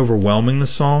overwhelming the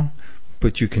song,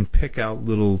 but you can pick out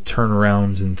little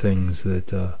turnarounds and things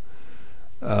that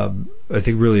I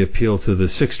think really appeal to the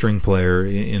six-string player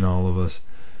in all of us.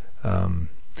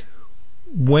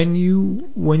 When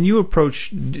you approach,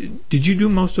 did you do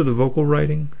most of the vocal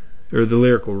writing? Or the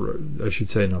lyrical, I should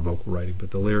say, not vocal writing,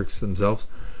 but the lyrics themselves?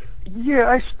 Yeah,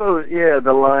 I suppose,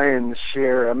 the lion's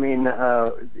share. I mean,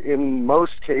 in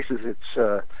most cases, it's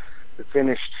the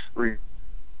finished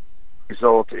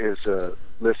result is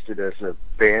listed as a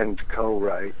band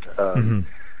co-write,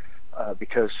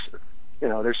 because, you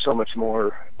know, there's so much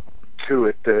more to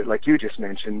it. Like you just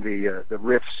mentioned, the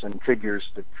riffs and figures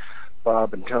that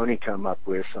Bob and Tony come up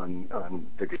with on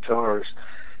the guitars,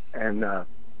 and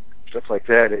stuff like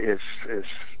that is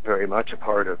very much a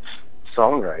part of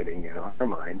songwriting in our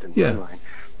mind and my mind.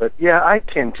 But yeah, I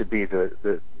tend to be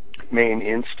the main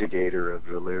instigator of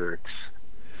the lyrics.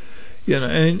 Yeah,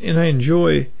 and I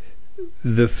enjoy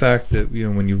the fact that, you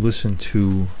know, when you listen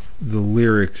to the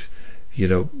lyrics, you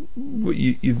know,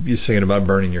 you're saying about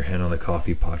burning your hand on the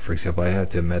coffee pot, for example. I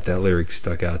have to admit that lyric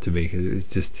stuck out to me because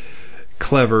it's just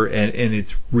clever and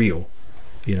it's real.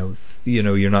 You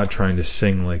know, you're not trying to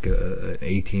sing like an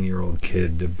 18-year-old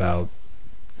kid about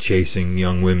chasing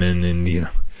young women, and you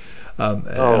know, and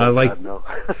I like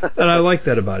and I like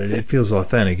that about it. It feels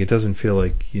authentic. It doesn't feel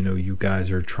like, you know, you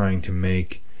guys are trying to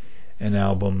make an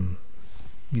album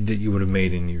that you would have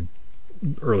made in your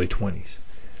early 20s.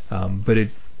 But it.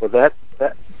 Well,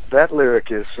 that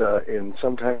lyric is in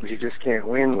Sometimes You Just Can't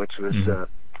Win, which was.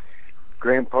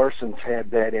 Graham Parsons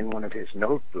had that in one of his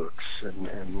notebooks,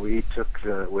 and we took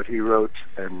what he wrote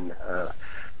and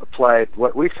applied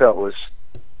what we felt was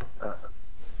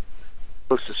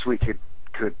closest we could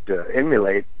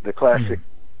emulate the classic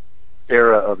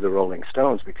era of the Rolling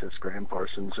Stones, because Graham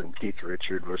Parsons and Keith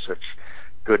Richards were such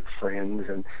good friends,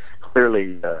 and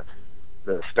clearly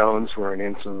the Stones were an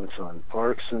influence on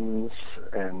Parsons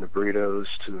and the Burritos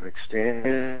to an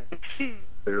extent.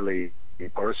 Clearly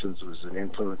Parsons was an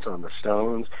influence on the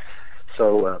Stones.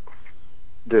 So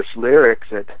this lyric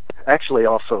that actually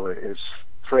also is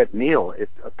Fred Neil, it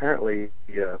apparently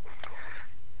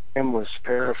Tim was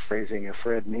paraphrasing a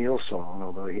Fred Neil song,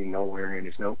 although he nowhere in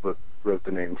his notebook wrote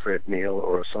the name Fred Neil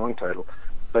or a song title,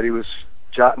 but he was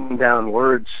jotting down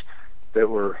words that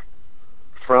were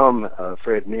from a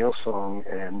Fred Neil song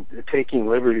and taking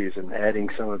liberties and adding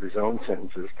some of his own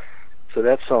sentences. So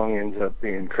that song ends up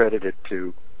being credited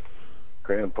to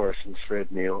Graham Parsons,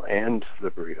 Fred Neil, and the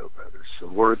Burrito Brothers. So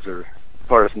words are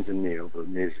Parsons and Neil, but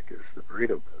music is the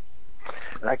Burrito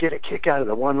Brothers. And I get a kick out of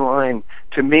the one line.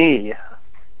 To me,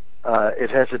 it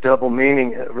has a double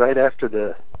meaning. Right after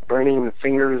the burning the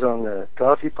fingers on the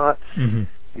coffee pot,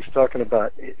 he's talking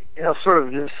about, you know, sort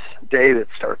of this day that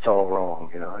starts all wrong,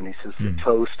 you know, and he says the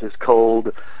toast is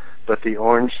cold, but the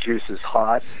orange juice is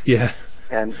hot. Yeah.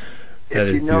 And that if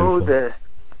is you know beautiful.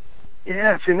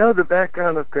 if you know the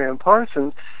background of Graham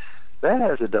Parsons, that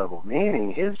has a double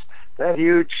meaning. That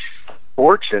huge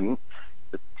fortune,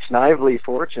 it's Snively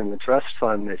Fortune, the trust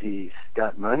fund that he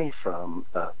got money from,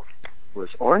 was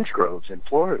orange groves in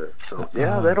Florida. So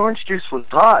that orange juice was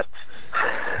hot.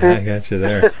 I got you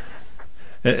there.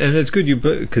 And it's good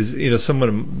because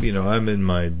someone, I'm in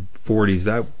my 40s.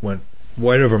 That went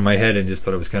right over my head, and just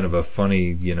thought it was kind of a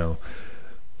funny,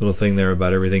 little thing there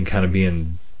about everything kind of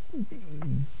being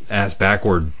ass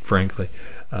backward, frankly.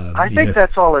 I think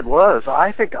that's all it was.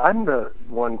 I think I'm the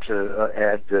one to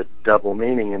add the double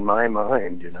meaning in my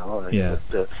mind.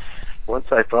 But, once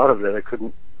I thought of it, I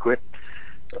couldn't quit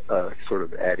sort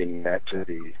of adding that to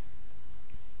the.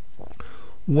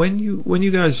 When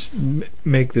you guys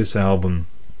make this album,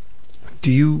 do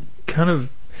you kind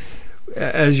of,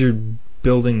 as you're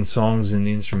building songs and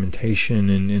the instrumentation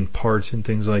and parts and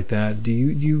things like that, do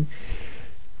you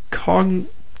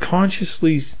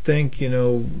consciously think,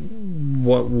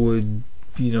 what would,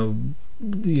 some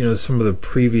of the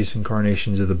previous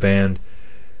incarnations of the band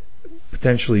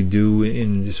potentially do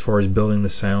in as far as building the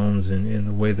sounds and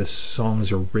the way the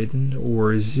songs are written?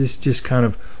 Or is this just kind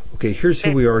of, okay, here's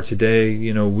who we are today,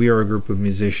 we are a group of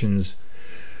musicians,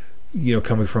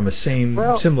 coming from a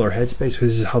similar headspace, this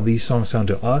is how these songs sound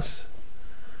to us?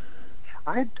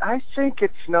 I think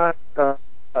it's not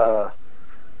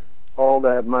all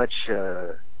that much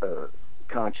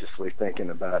consciously thinking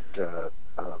about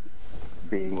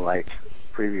being like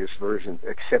previous versions,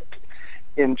 except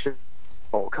in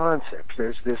whole concept.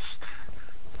 There's this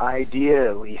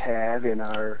idea we have in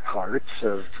our hearts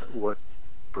of what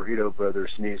Burrito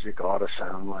Brothers music ought to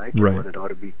sound like, right, and what it ought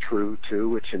to be true to,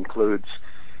 which includes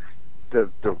the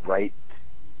right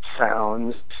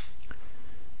sounds,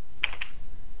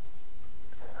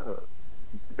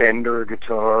 Bender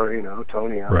guitar,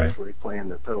 Tony obviously right, playing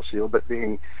the pedal steel, but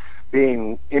being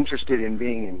interested in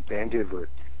being inventive with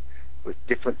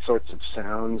different sorts of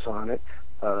sounds on it.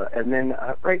 And then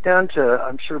right down to,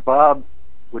 I'm sure Bob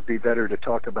would be better to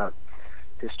talk about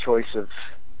his choice of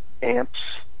amps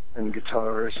and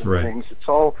guitars and right, things. It's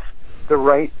all the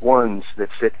right ones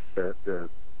that fit the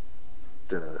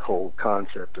whole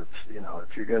concept of,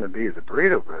 if you're going to be the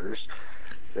Burrito Brothers,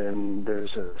 then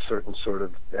there's a certain sort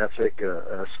of ethic,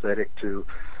 aesthetic to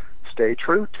stay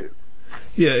true to.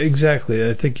 Yeah, exactly.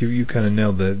 I think you kind of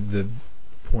nailed the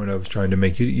point I was trying to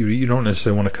make. You don't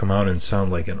necessarily want to come out and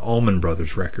sound like an Allman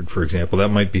Brothers record, for example. That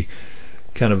might be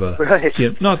kind of a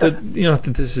right. Not that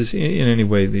that this is in any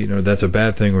way that's a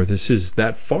bad thing, or this is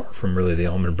that far from really the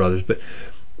Allman Brothers, but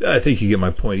I think you get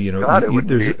my point. God, it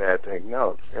wouldn't be a bad thing.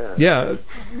 No. Yeah,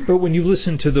 but when you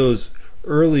listen to those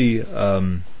early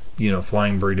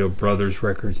Flying Burrito Brothers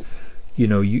records,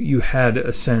 you had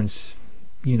a sense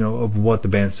of what the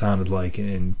band sounded like,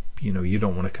 and you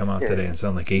don't want to come out today and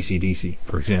sound like AC/DC,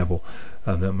 for example.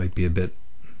 That might be a bit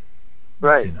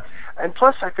right. And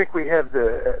plus, I think we have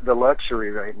the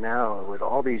luxury right now, with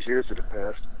all these years that have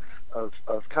passed,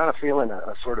 of kind of feeling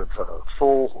a sort of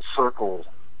full circle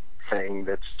thing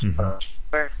that's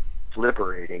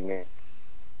liberating.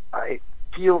 I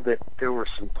feel that there were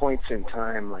some points in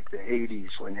time, like the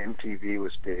 80s, when MTV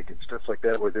was big and stuff like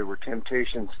that, where there were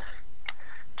temptations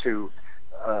to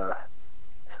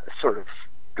sort of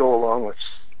go along with.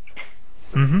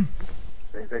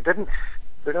 There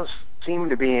don't seem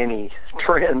to be any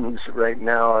trends right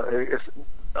now,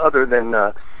 other than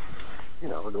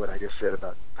what I just said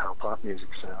about how pop music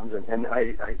sounds, and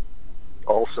I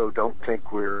also don't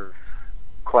think we're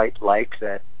quite like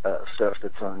that stuff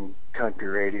that's on country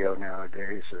radio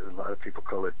nowadays. A lot of people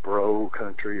call it bro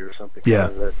country or something. Yeah.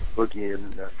 That boogie,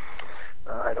 and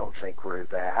I don't think we're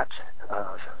that.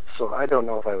 So I don't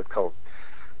know if I would call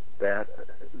that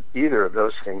either of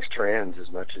those things trends as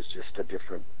much as just a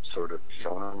different sort of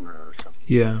genre or something.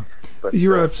 Yeah. But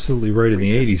you're absolutely right in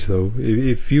the 80s, though.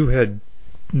 If you had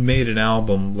made an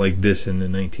album like this in the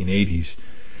 1980s,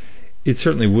 it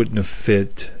certainly wouldn't have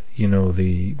fit,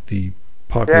 the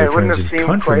popular trends in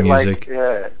country music.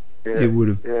 It would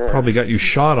have probably got you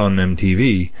shot on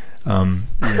MTV.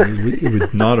 It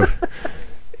would not have.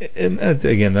 And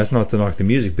again, that's not to knock the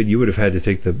music, but you would have had to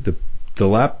take the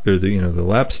lap or the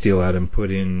lap steel out and put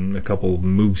in a couple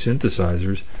Moog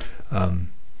synthesizers.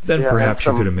 Then perhaps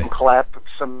you could have made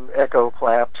some echo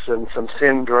claps and some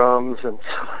syn drums and.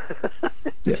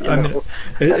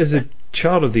 As a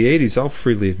child of the 80s, I'll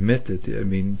freely admit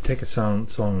that. Take a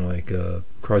song like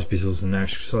Crosby, Stills and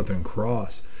Nash Southern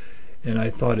Cross, and I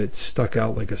thought it stuck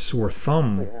out like a sore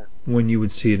thumb when you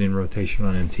would see it in rotation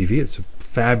on MTV. It's a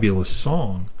fabulous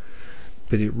song,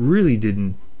 but it really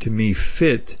didn't, to me,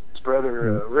 fit. His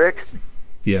brother Rick.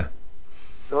 Yeah.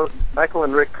 So Michael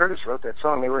and Rick Curtis wrote that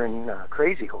song. They were in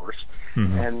Crazy Horse,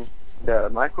 and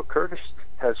Michael Curtis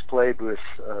has played with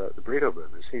the Burrito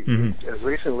Brothers. He as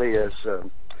recently as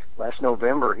last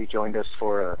November he joined us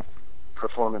for a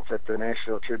performance at the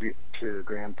Nashville Tribute to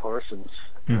Graham Parsons,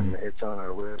 and it's on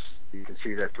our list. You can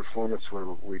see that performance where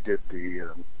we did the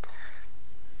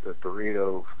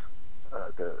Burrito,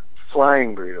 the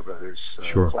Flying Burrito Brothers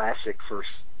classic first.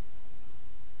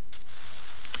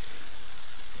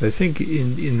 I think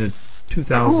in the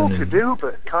 2000 cool to do,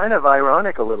 but kind of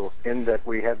ironic a little in that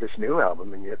we had this new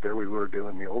album, and yet there we were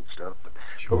doing the old stuff.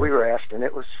 But we were asked, and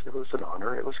it was an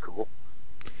honor. It was cool.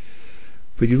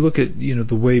 But you look at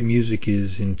the way music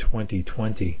is in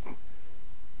 2020.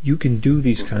 You can do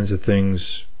these kinds of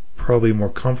things probably more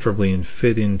comfortably and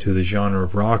fit into the genre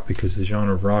of rock because the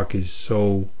genre of rock is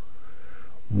so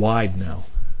wide now.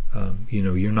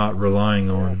 You're not relying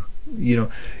on.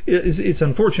 It's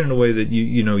unfortunate in a way that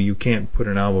you can't put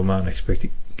an album out and expect to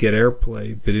get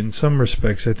airplay, but in some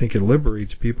respects I think it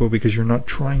liberates people because you're not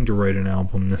trying to write an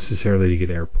album necessarily to get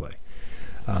airplay.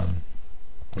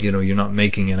 You're not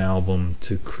making an album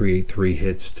to create 3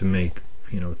 hits to make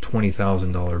 $20,000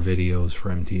 videos for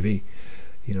MTV.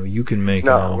 You can make an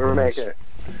album.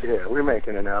 We're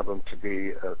making an album to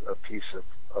be a piece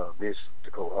of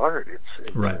musical art.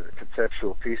 It's right. A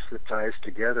conceptual piece that ties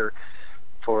together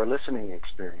for a listening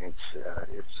experience.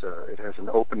 It has an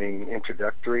opening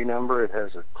introductory number. It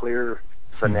has a clear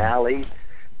finale.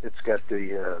 It's got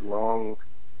the long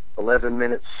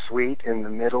 11-minute suite in the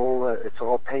middle. It's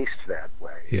all paced that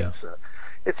way. Yeah.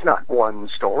 It's not one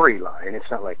storyline. It's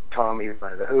not like Tommy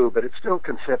by the Who, but it's still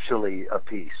conceptually a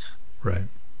piece. Right.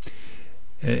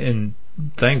 And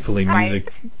thankfully,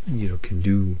 music,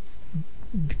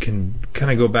 can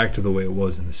kind of go back to the way it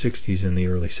was in the 60s and the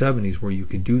early 70s, where you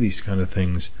could do these kind of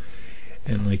things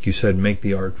and, like you said, make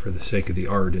the art for the sake of the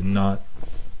art and not,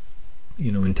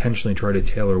 intentionally try to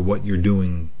tailor what you're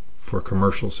doing for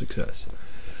commercial success.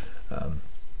 And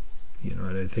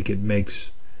I think it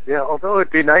makes... Yeah, although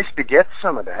it'd be nice to get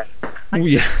some of that.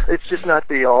 Yeah. It's just not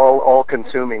the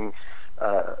all-consuming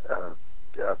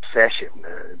obsession.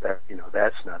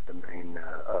 That's not the main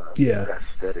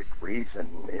aesthetic reason.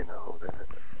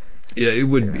 Yeah, it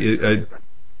would be.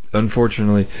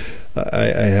 Unfortunately, I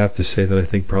have to say that I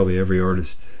think probably every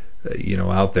artist,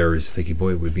 out there is thinking,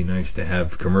 boy, it would be nice to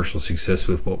have commercial success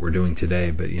with what we're doing today.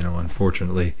 But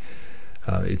unfortunately,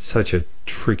 it's such a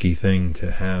tricky thing to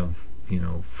have.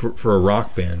 For a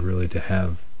rock band really to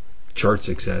have chart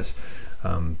success.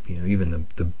 Even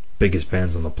the biggest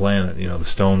bands on the planet. The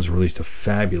Stones released a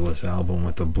fabulous album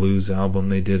with the blues album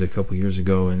they did a couple years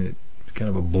ago, and it kind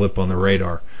of a blip on the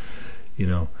radar.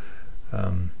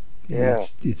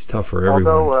 It's tough for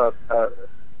everyone.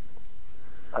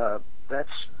 Although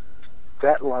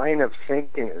that line of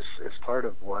thinking is part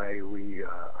of why we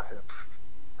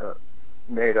have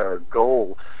made our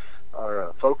goal,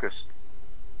 our focus,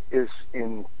 is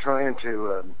in trying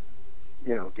to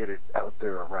get it out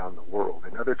there around the world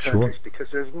in other countries, because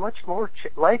there's much more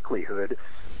likelihood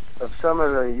of some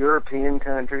of the European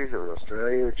countries or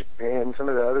Australia or Japan, some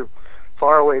of the other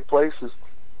faraway places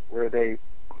where they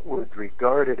would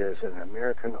regard it as an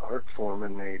American art form,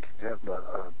 and they'd have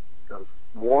a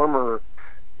warmer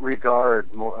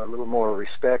regard, a little more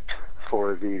respect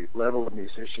for the level of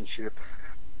musicianship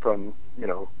from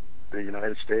the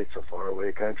United States, a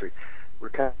faraway country. We're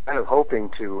kind of hoping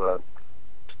to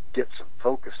get some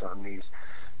focus on these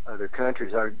other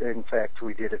countries. In fact,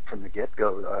 we did it from the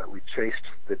get-go. We chased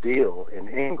the deal in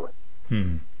England.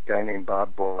 A guy named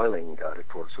Bob Boiling got it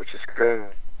for us, which is great.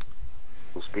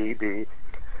 BB,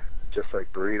 just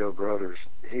like Burrito Brothers.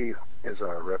 He is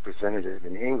our representative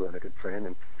in England, a good friend,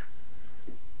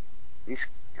 and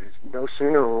no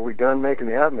sooner were we done making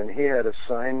the album, and he had us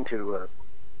signed to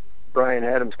Bryan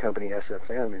Adams' company,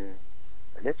 SFM, and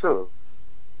it's a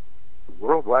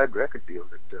worldwide record deal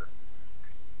that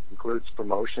includes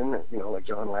promotion, like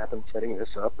John Lappin setting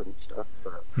this up and stuff.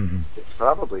 It's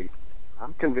probably,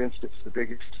 I'm convinced it's the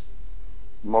biggest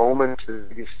moment, the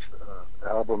biggest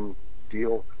album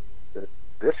deal that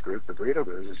this group, the Burrito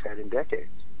Brothers, has had in decades.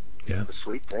 Yeah. It's a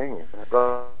sweet thing.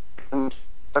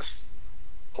 This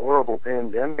horrible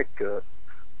pandemic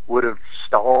would have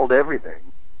stalled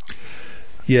everything.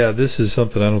 Yeah, this is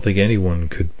something I don't think anyone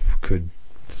could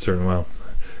certainly. Well,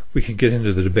 we can get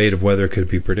into the debate of whether it could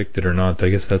be predicted or not. I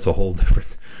guess that's a whole different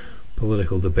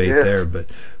political debate there.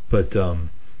 But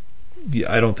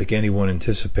I don't think anyone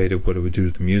anticipated what it would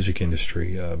do to the music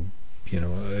industry. I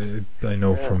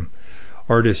know from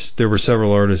artists, there were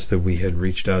several artists that we had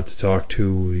reached out to talk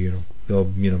to. They're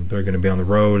going to be on the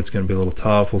road. It's going to be a little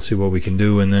tough. We'll see what we can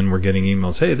do. And then we're getting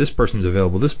emails. Hey, this person's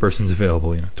available. This person's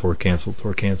available. Tour canceled.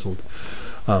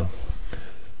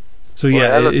 So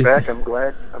yeah, I look back. I'm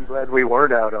glad we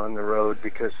weren't out on the road,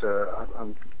 because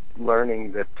I'm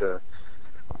learning that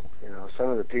some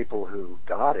of the people who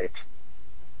got it,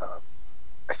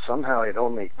 somehow it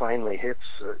only finally hits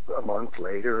a month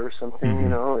later or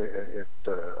something.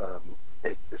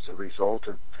 It's a result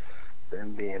of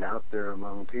them being out there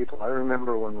among people. I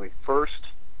remember when we first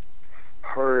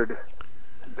heard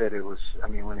that it was,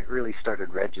 when it really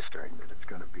started registering that it's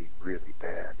going to be really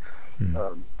bad,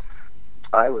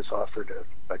 I was offered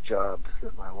a job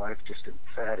that my wife just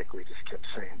emphatically just kept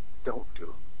saying, don't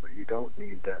do it. You don't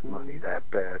need that money that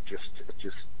bad.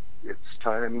 It's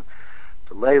time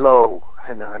to lay low.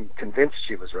 And I'm convinced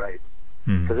she was right,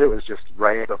 because it was just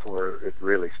right before it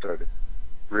really started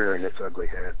rearing its ugly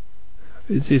head.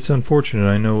 It's unfortunate.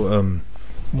 I know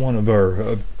one of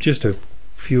our, just a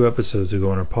few episodes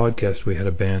ago on our podcast, we had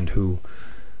a band who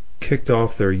kicked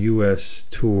off their U.S.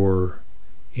 tour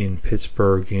in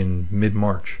Pittsburgh in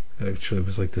mid-March. Actually, it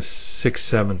was like the 6th,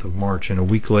 7th of March, and a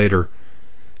week later,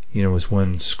 was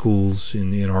when schools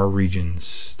in our region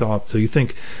stopped. So you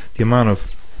think the amount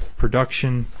of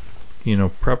production,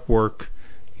 prep work,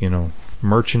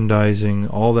 merchandising,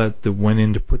 all that went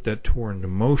in to put that tour into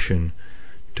motion,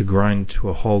 to grind to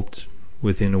a halt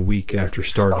within a week after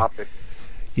starting.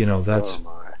 That's.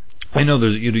 I know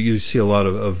there's you see a lot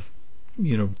of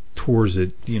tours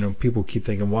that people keep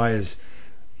thinking, why is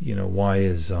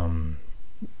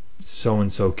so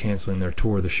and so canceling their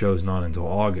tour? The show's not until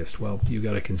August. Well, you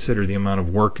got to consider the amount of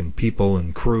work and people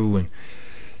and crew and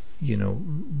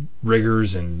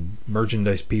riggers and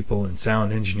merchandise people and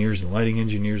sound engineers and lighting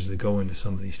engineers that go into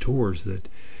some of these tours, that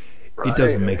it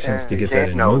doesn't make sense to get that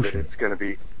in motion. It's going to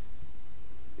be,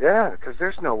 because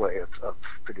there's no way of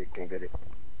predicting that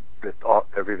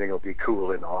everything will be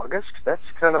cool in August. That's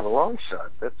kind of a long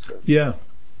shot. Yeah,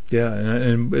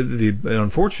 and the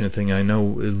unfortunate thing, I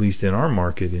know, at least in our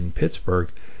market in Pittsburgh,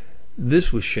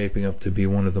 this was shaping up to be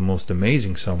one of the most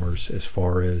amazing summers as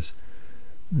far as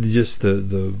just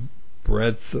the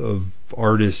breadth of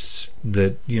artists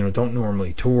that don't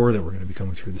normally tour, that were going to be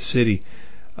coming through the city,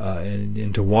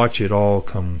 and to watch it all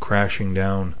come crashing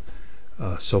down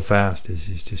so fast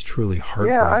is just truly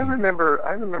heartbreaking. Yeah, I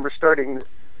remember starting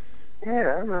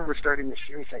this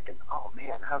year thinking, oh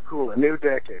man, how cool, a new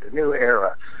decade, a new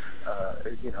era,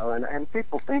 and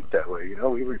people think that way.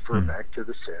 We refer back to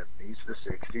the 70s, the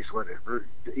 60s, whatever.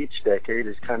 Each decade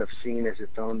is kind of seen as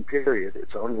its own period,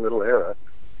 its own little era,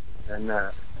 and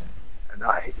I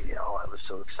was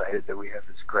so excited that we have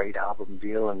this great album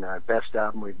deal and our best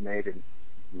album we've made in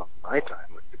my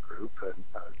time with the group, and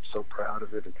I'm so proud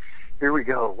of it. And here we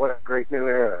go, what a great new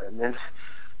era. And then,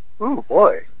 ooh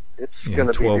boy, it's going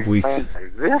to be 12 weeks.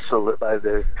 By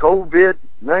the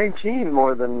COVID-19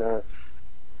 more than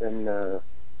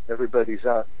everybody's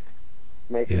out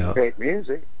making great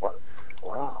music.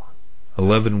 Wow.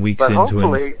 11 weeks into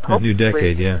a new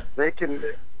decade, They can,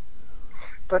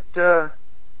 but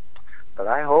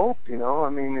I hope,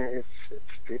 if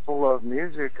people love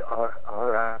music,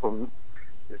 our album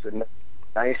is a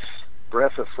nice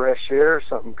breath of fresh air,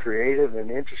 something creative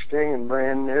and interesting and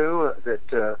brand new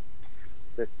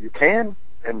that you can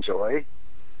enjoy.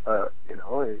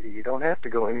 You don't have to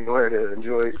go anywhere to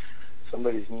enjoy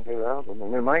somebody's new album,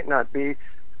 and there might not be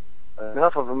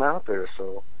enough of them out there,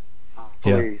 so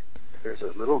hopefully there's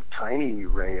a little tiny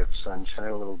ray of sunshine,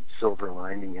 a little silver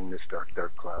lining in this dark,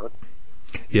 dark cloud.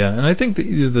 Yeah, and I think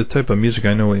the type of music,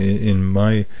 I know in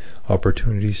my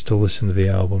opportunities to listen to the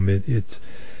album, it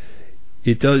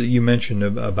does. You mentioned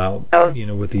about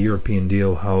with the European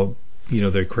deal, how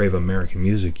they crave American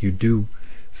music. You do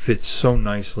fit so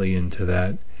nicely into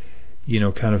that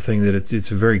kind of thing, that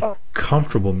it's a very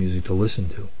comfortable music to listen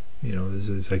to.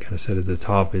 As I kind of said at the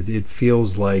top, it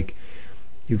feels like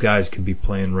you guys could be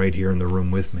playing right here in the room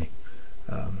with me,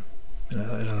 and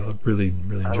I really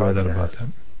enjoy that about that.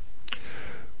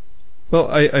 Well,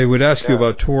 I would ask you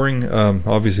about touring.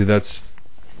 Obviously, that's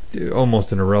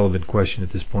almost an irrelevant question at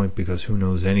this point, because who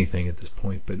knows anything at this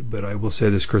point. But I will say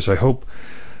this, Chris. I hope,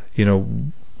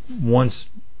 once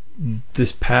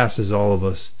this passes all of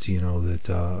us,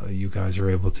 that you guys are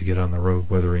able to get on the road,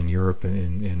 whether in Europe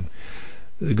and in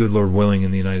the good Lord willing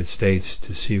in the United States,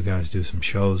 to see you guys do some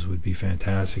shows would be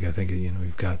fantastic. I think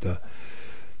you've got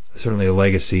certainly a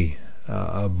legacy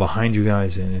behind you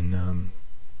guys, and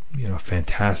a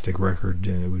fantastic record,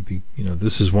 and it would be,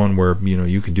 this is one where,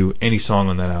 you could do any song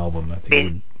on that album. I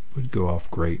think it would go off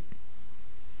great.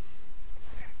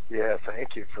 Yeah,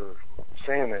 thank you for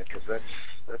saying that, because that's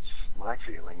my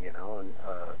feeling, and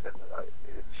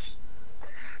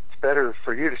it's better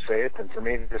for you to say it than for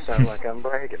me to sound like I'm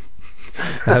bragging.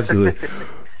 Absolutely.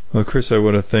 Well, Chris, I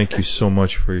want to thank you so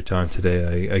much for your time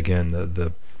today. Again,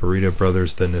 the Burrito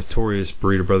Brothers, the Notorious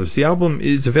Burrito Brothers. The album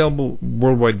is available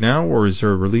worldwide now, or is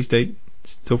there a release date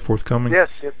Still forthcoming? Yes,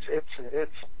 it's.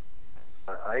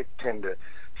 I tend to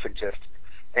suggest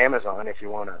Amazon if you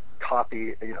want to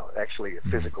copy, actually a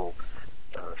physical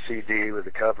CD with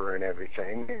the cover and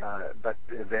everything. But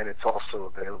then it's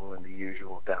also available in the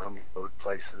usual download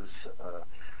places.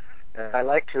 And I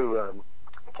like to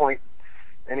point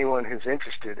anyone who's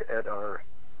interested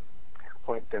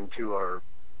point them to our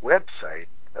website,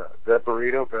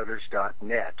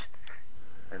 theburritobrothers.net.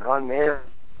 And on there,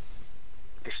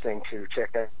 interesting to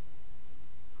check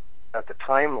out the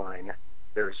timeline.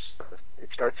 It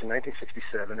starts in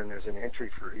 1967, and there's an entry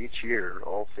for each year,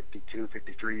 all 52,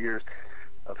 53 years,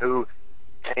 of who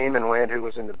came and went, who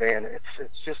was in the band.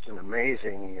 It's just an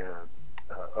amazing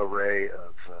array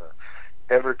of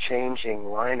ever-changing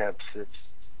lineups. It's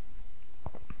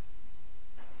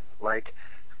like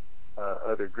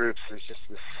other groups. There's just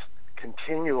this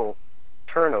continual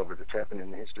turnover that's happened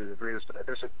in the history of the Burritos. But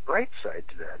there's a bright side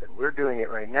to that, and we're doing it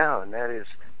right now, and that is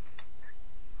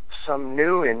some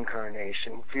new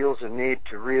incarnation feels a need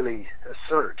to really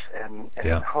assert and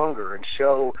hunger and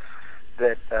show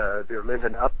that they're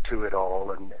living up to it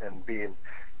all and being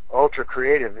ultra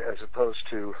creative, as opposed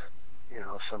to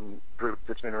some group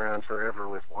that's been around forever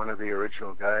with one of the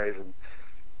original guys, and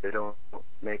they don't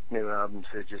make new albums.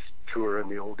 They just tour in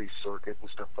the oldies circuit and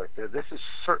stuff like that. This is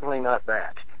certainly not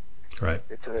that. Right.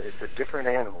 It's a different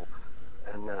animal,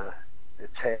 and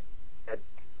it's had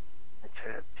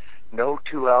no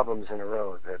two albums in a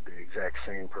row that had the exact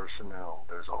same personnel.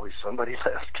 There's always somebody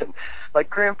left, and like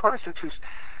Graham Parsons, who's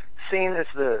seen as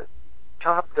the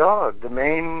top dog, the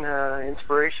main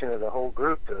inspiration of the whole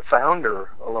group, the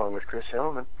founder, along with Chris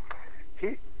Hillman.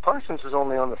 Parsons was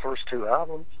only on the first two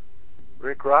albums.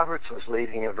 Rick Roberts was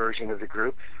leading a version of the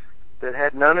group that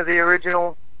had none of the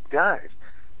original guys.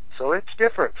 So it's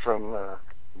different from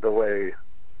the way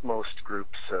most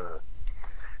groups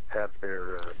have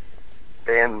their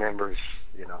band members,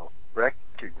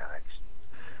 recognized.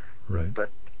 Right. But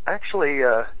actually,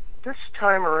 this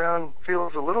time around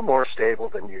feels a little more stable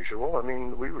than usual. I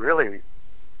mean, we really,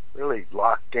 really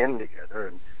locked in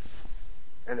together,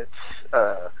 and it's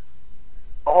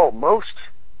almost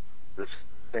the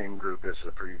same group as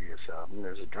the previous album.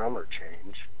 There's a drummer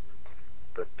change,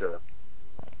 but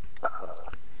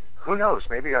who knows?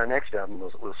 Maybe our next album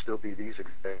will still be these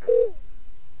exact.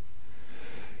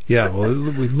 Yeah, well,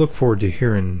 we look forward to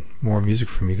hearing more music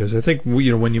from you, because I think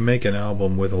when you make an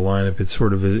album with a lineup, it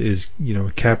sort of is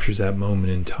it captures that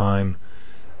moment in time,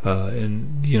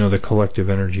 and the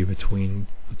collective energy between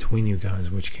you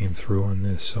guys, which came through on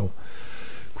this. So,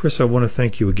 Chris, I want to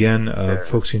thank you again.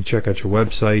 Folks can check out your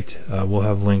website. We'll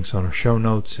have links on our show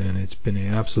notes, and it's been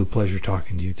an absolute pleasure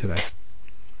talking to you today.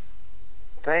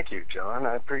 Thank you, John.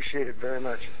 I appreciate it very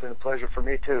much. It's been a pleasure for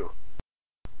me too.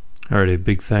 All right, a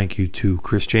big thank you to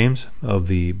Chris James of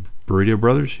the Burrito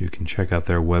Brothers. You can check out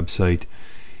their website.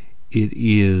 It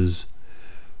is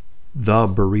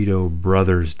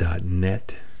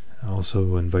theburritobrothers.net. I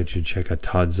also invite you to check out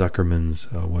Todd Zuckerman's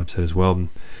website as well.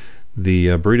 The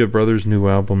Burrito Brothers' new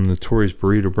album, Notorious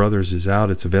Burrito Brothers, is out.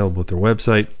 It's available at their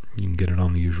website. You can get it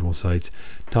on the usual sites.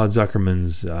 Todd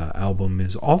Zuckerman's album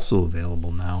is also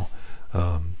available now.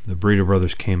 The Burrito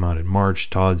Brothers came out in March.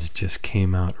 Todd's just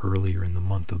came out earlier in the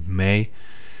month of May.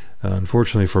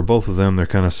 Unfortunately for both of them, they're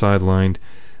kind of sidelined,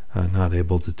 not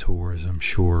able to tour, as I'm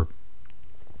sure.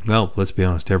 Well, let's be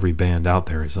honest, every band out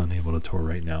there is unable to tour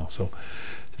right now. So,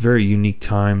 very unique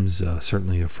times,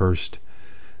 certainly a first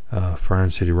for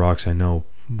Iron City Rocks. I know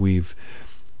we've,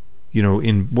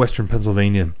 in Western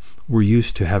Pennsylvania, we're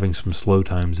used to having some slow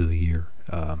times of the year.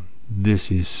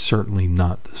 This is certainly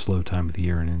not the slow time of the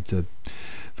year, and it's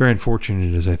very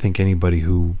unfortunate, as I think anybody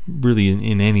who really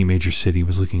in any major city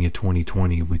was looking at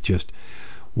 2020 with just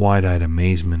wide-eyed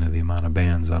amazement of the amount of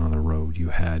bands out on the road. You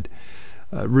had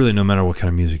really, no matter what kind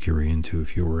of music you were into.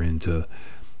 If you were into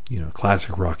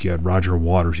classic rock, you had Roger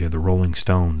Waters, you had the Rolling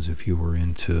Stones. If you were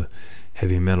into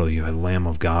heavy metal, you had Lamb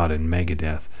of God and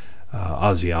Megadeth,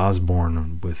 Ozzy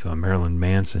Osbourne with Marilyn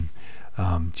Manson.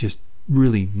 Just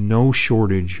really no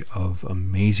shortage of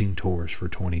amazing tours for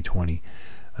 2020.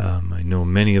 I know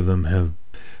many of them have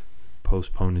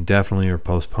postponed indefinitely or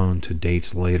postponed to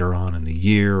dates later on in the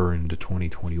year or into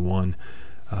 2021.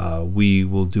 We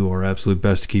will do our absolute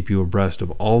best to keep you abreast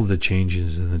of all of the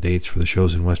changes in the dates for the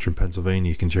shows in Western Pennsylvania.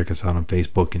 You can check us out on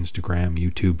Facebook, Instagram,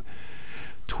 YouTube,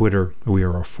 Twitter. We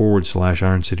are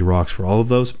 /Iron City Rocks for all of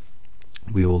those.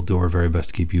 We will do our very best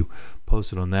to keep you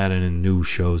posted on that and in new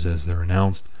shows as they're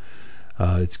announced.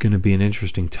 It's going to be an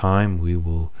interesting time. We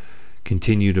will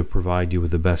continue to provide you with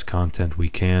the best content we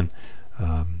can.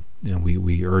 And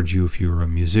we urge you, if you're a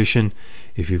musician,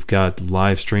 if you've got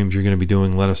live streams you're going to be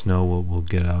doing, let us know. We'll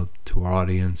get out to our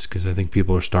audience, because I think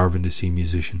people are starving to see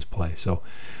musicians play. So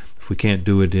if we can't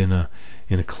do it in a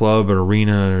club, an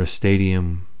arena, or a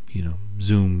stadium,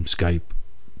 Zoom, Skype,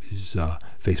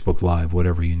 Facebook Live,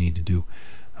 whatever you need to do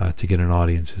to get an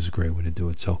audience is a great way to do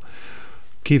it. So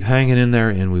keep hanging in there,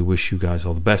 and we wish you guys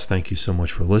all the best. Thank you so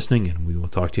much for listening, and we will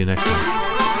talk to you next time.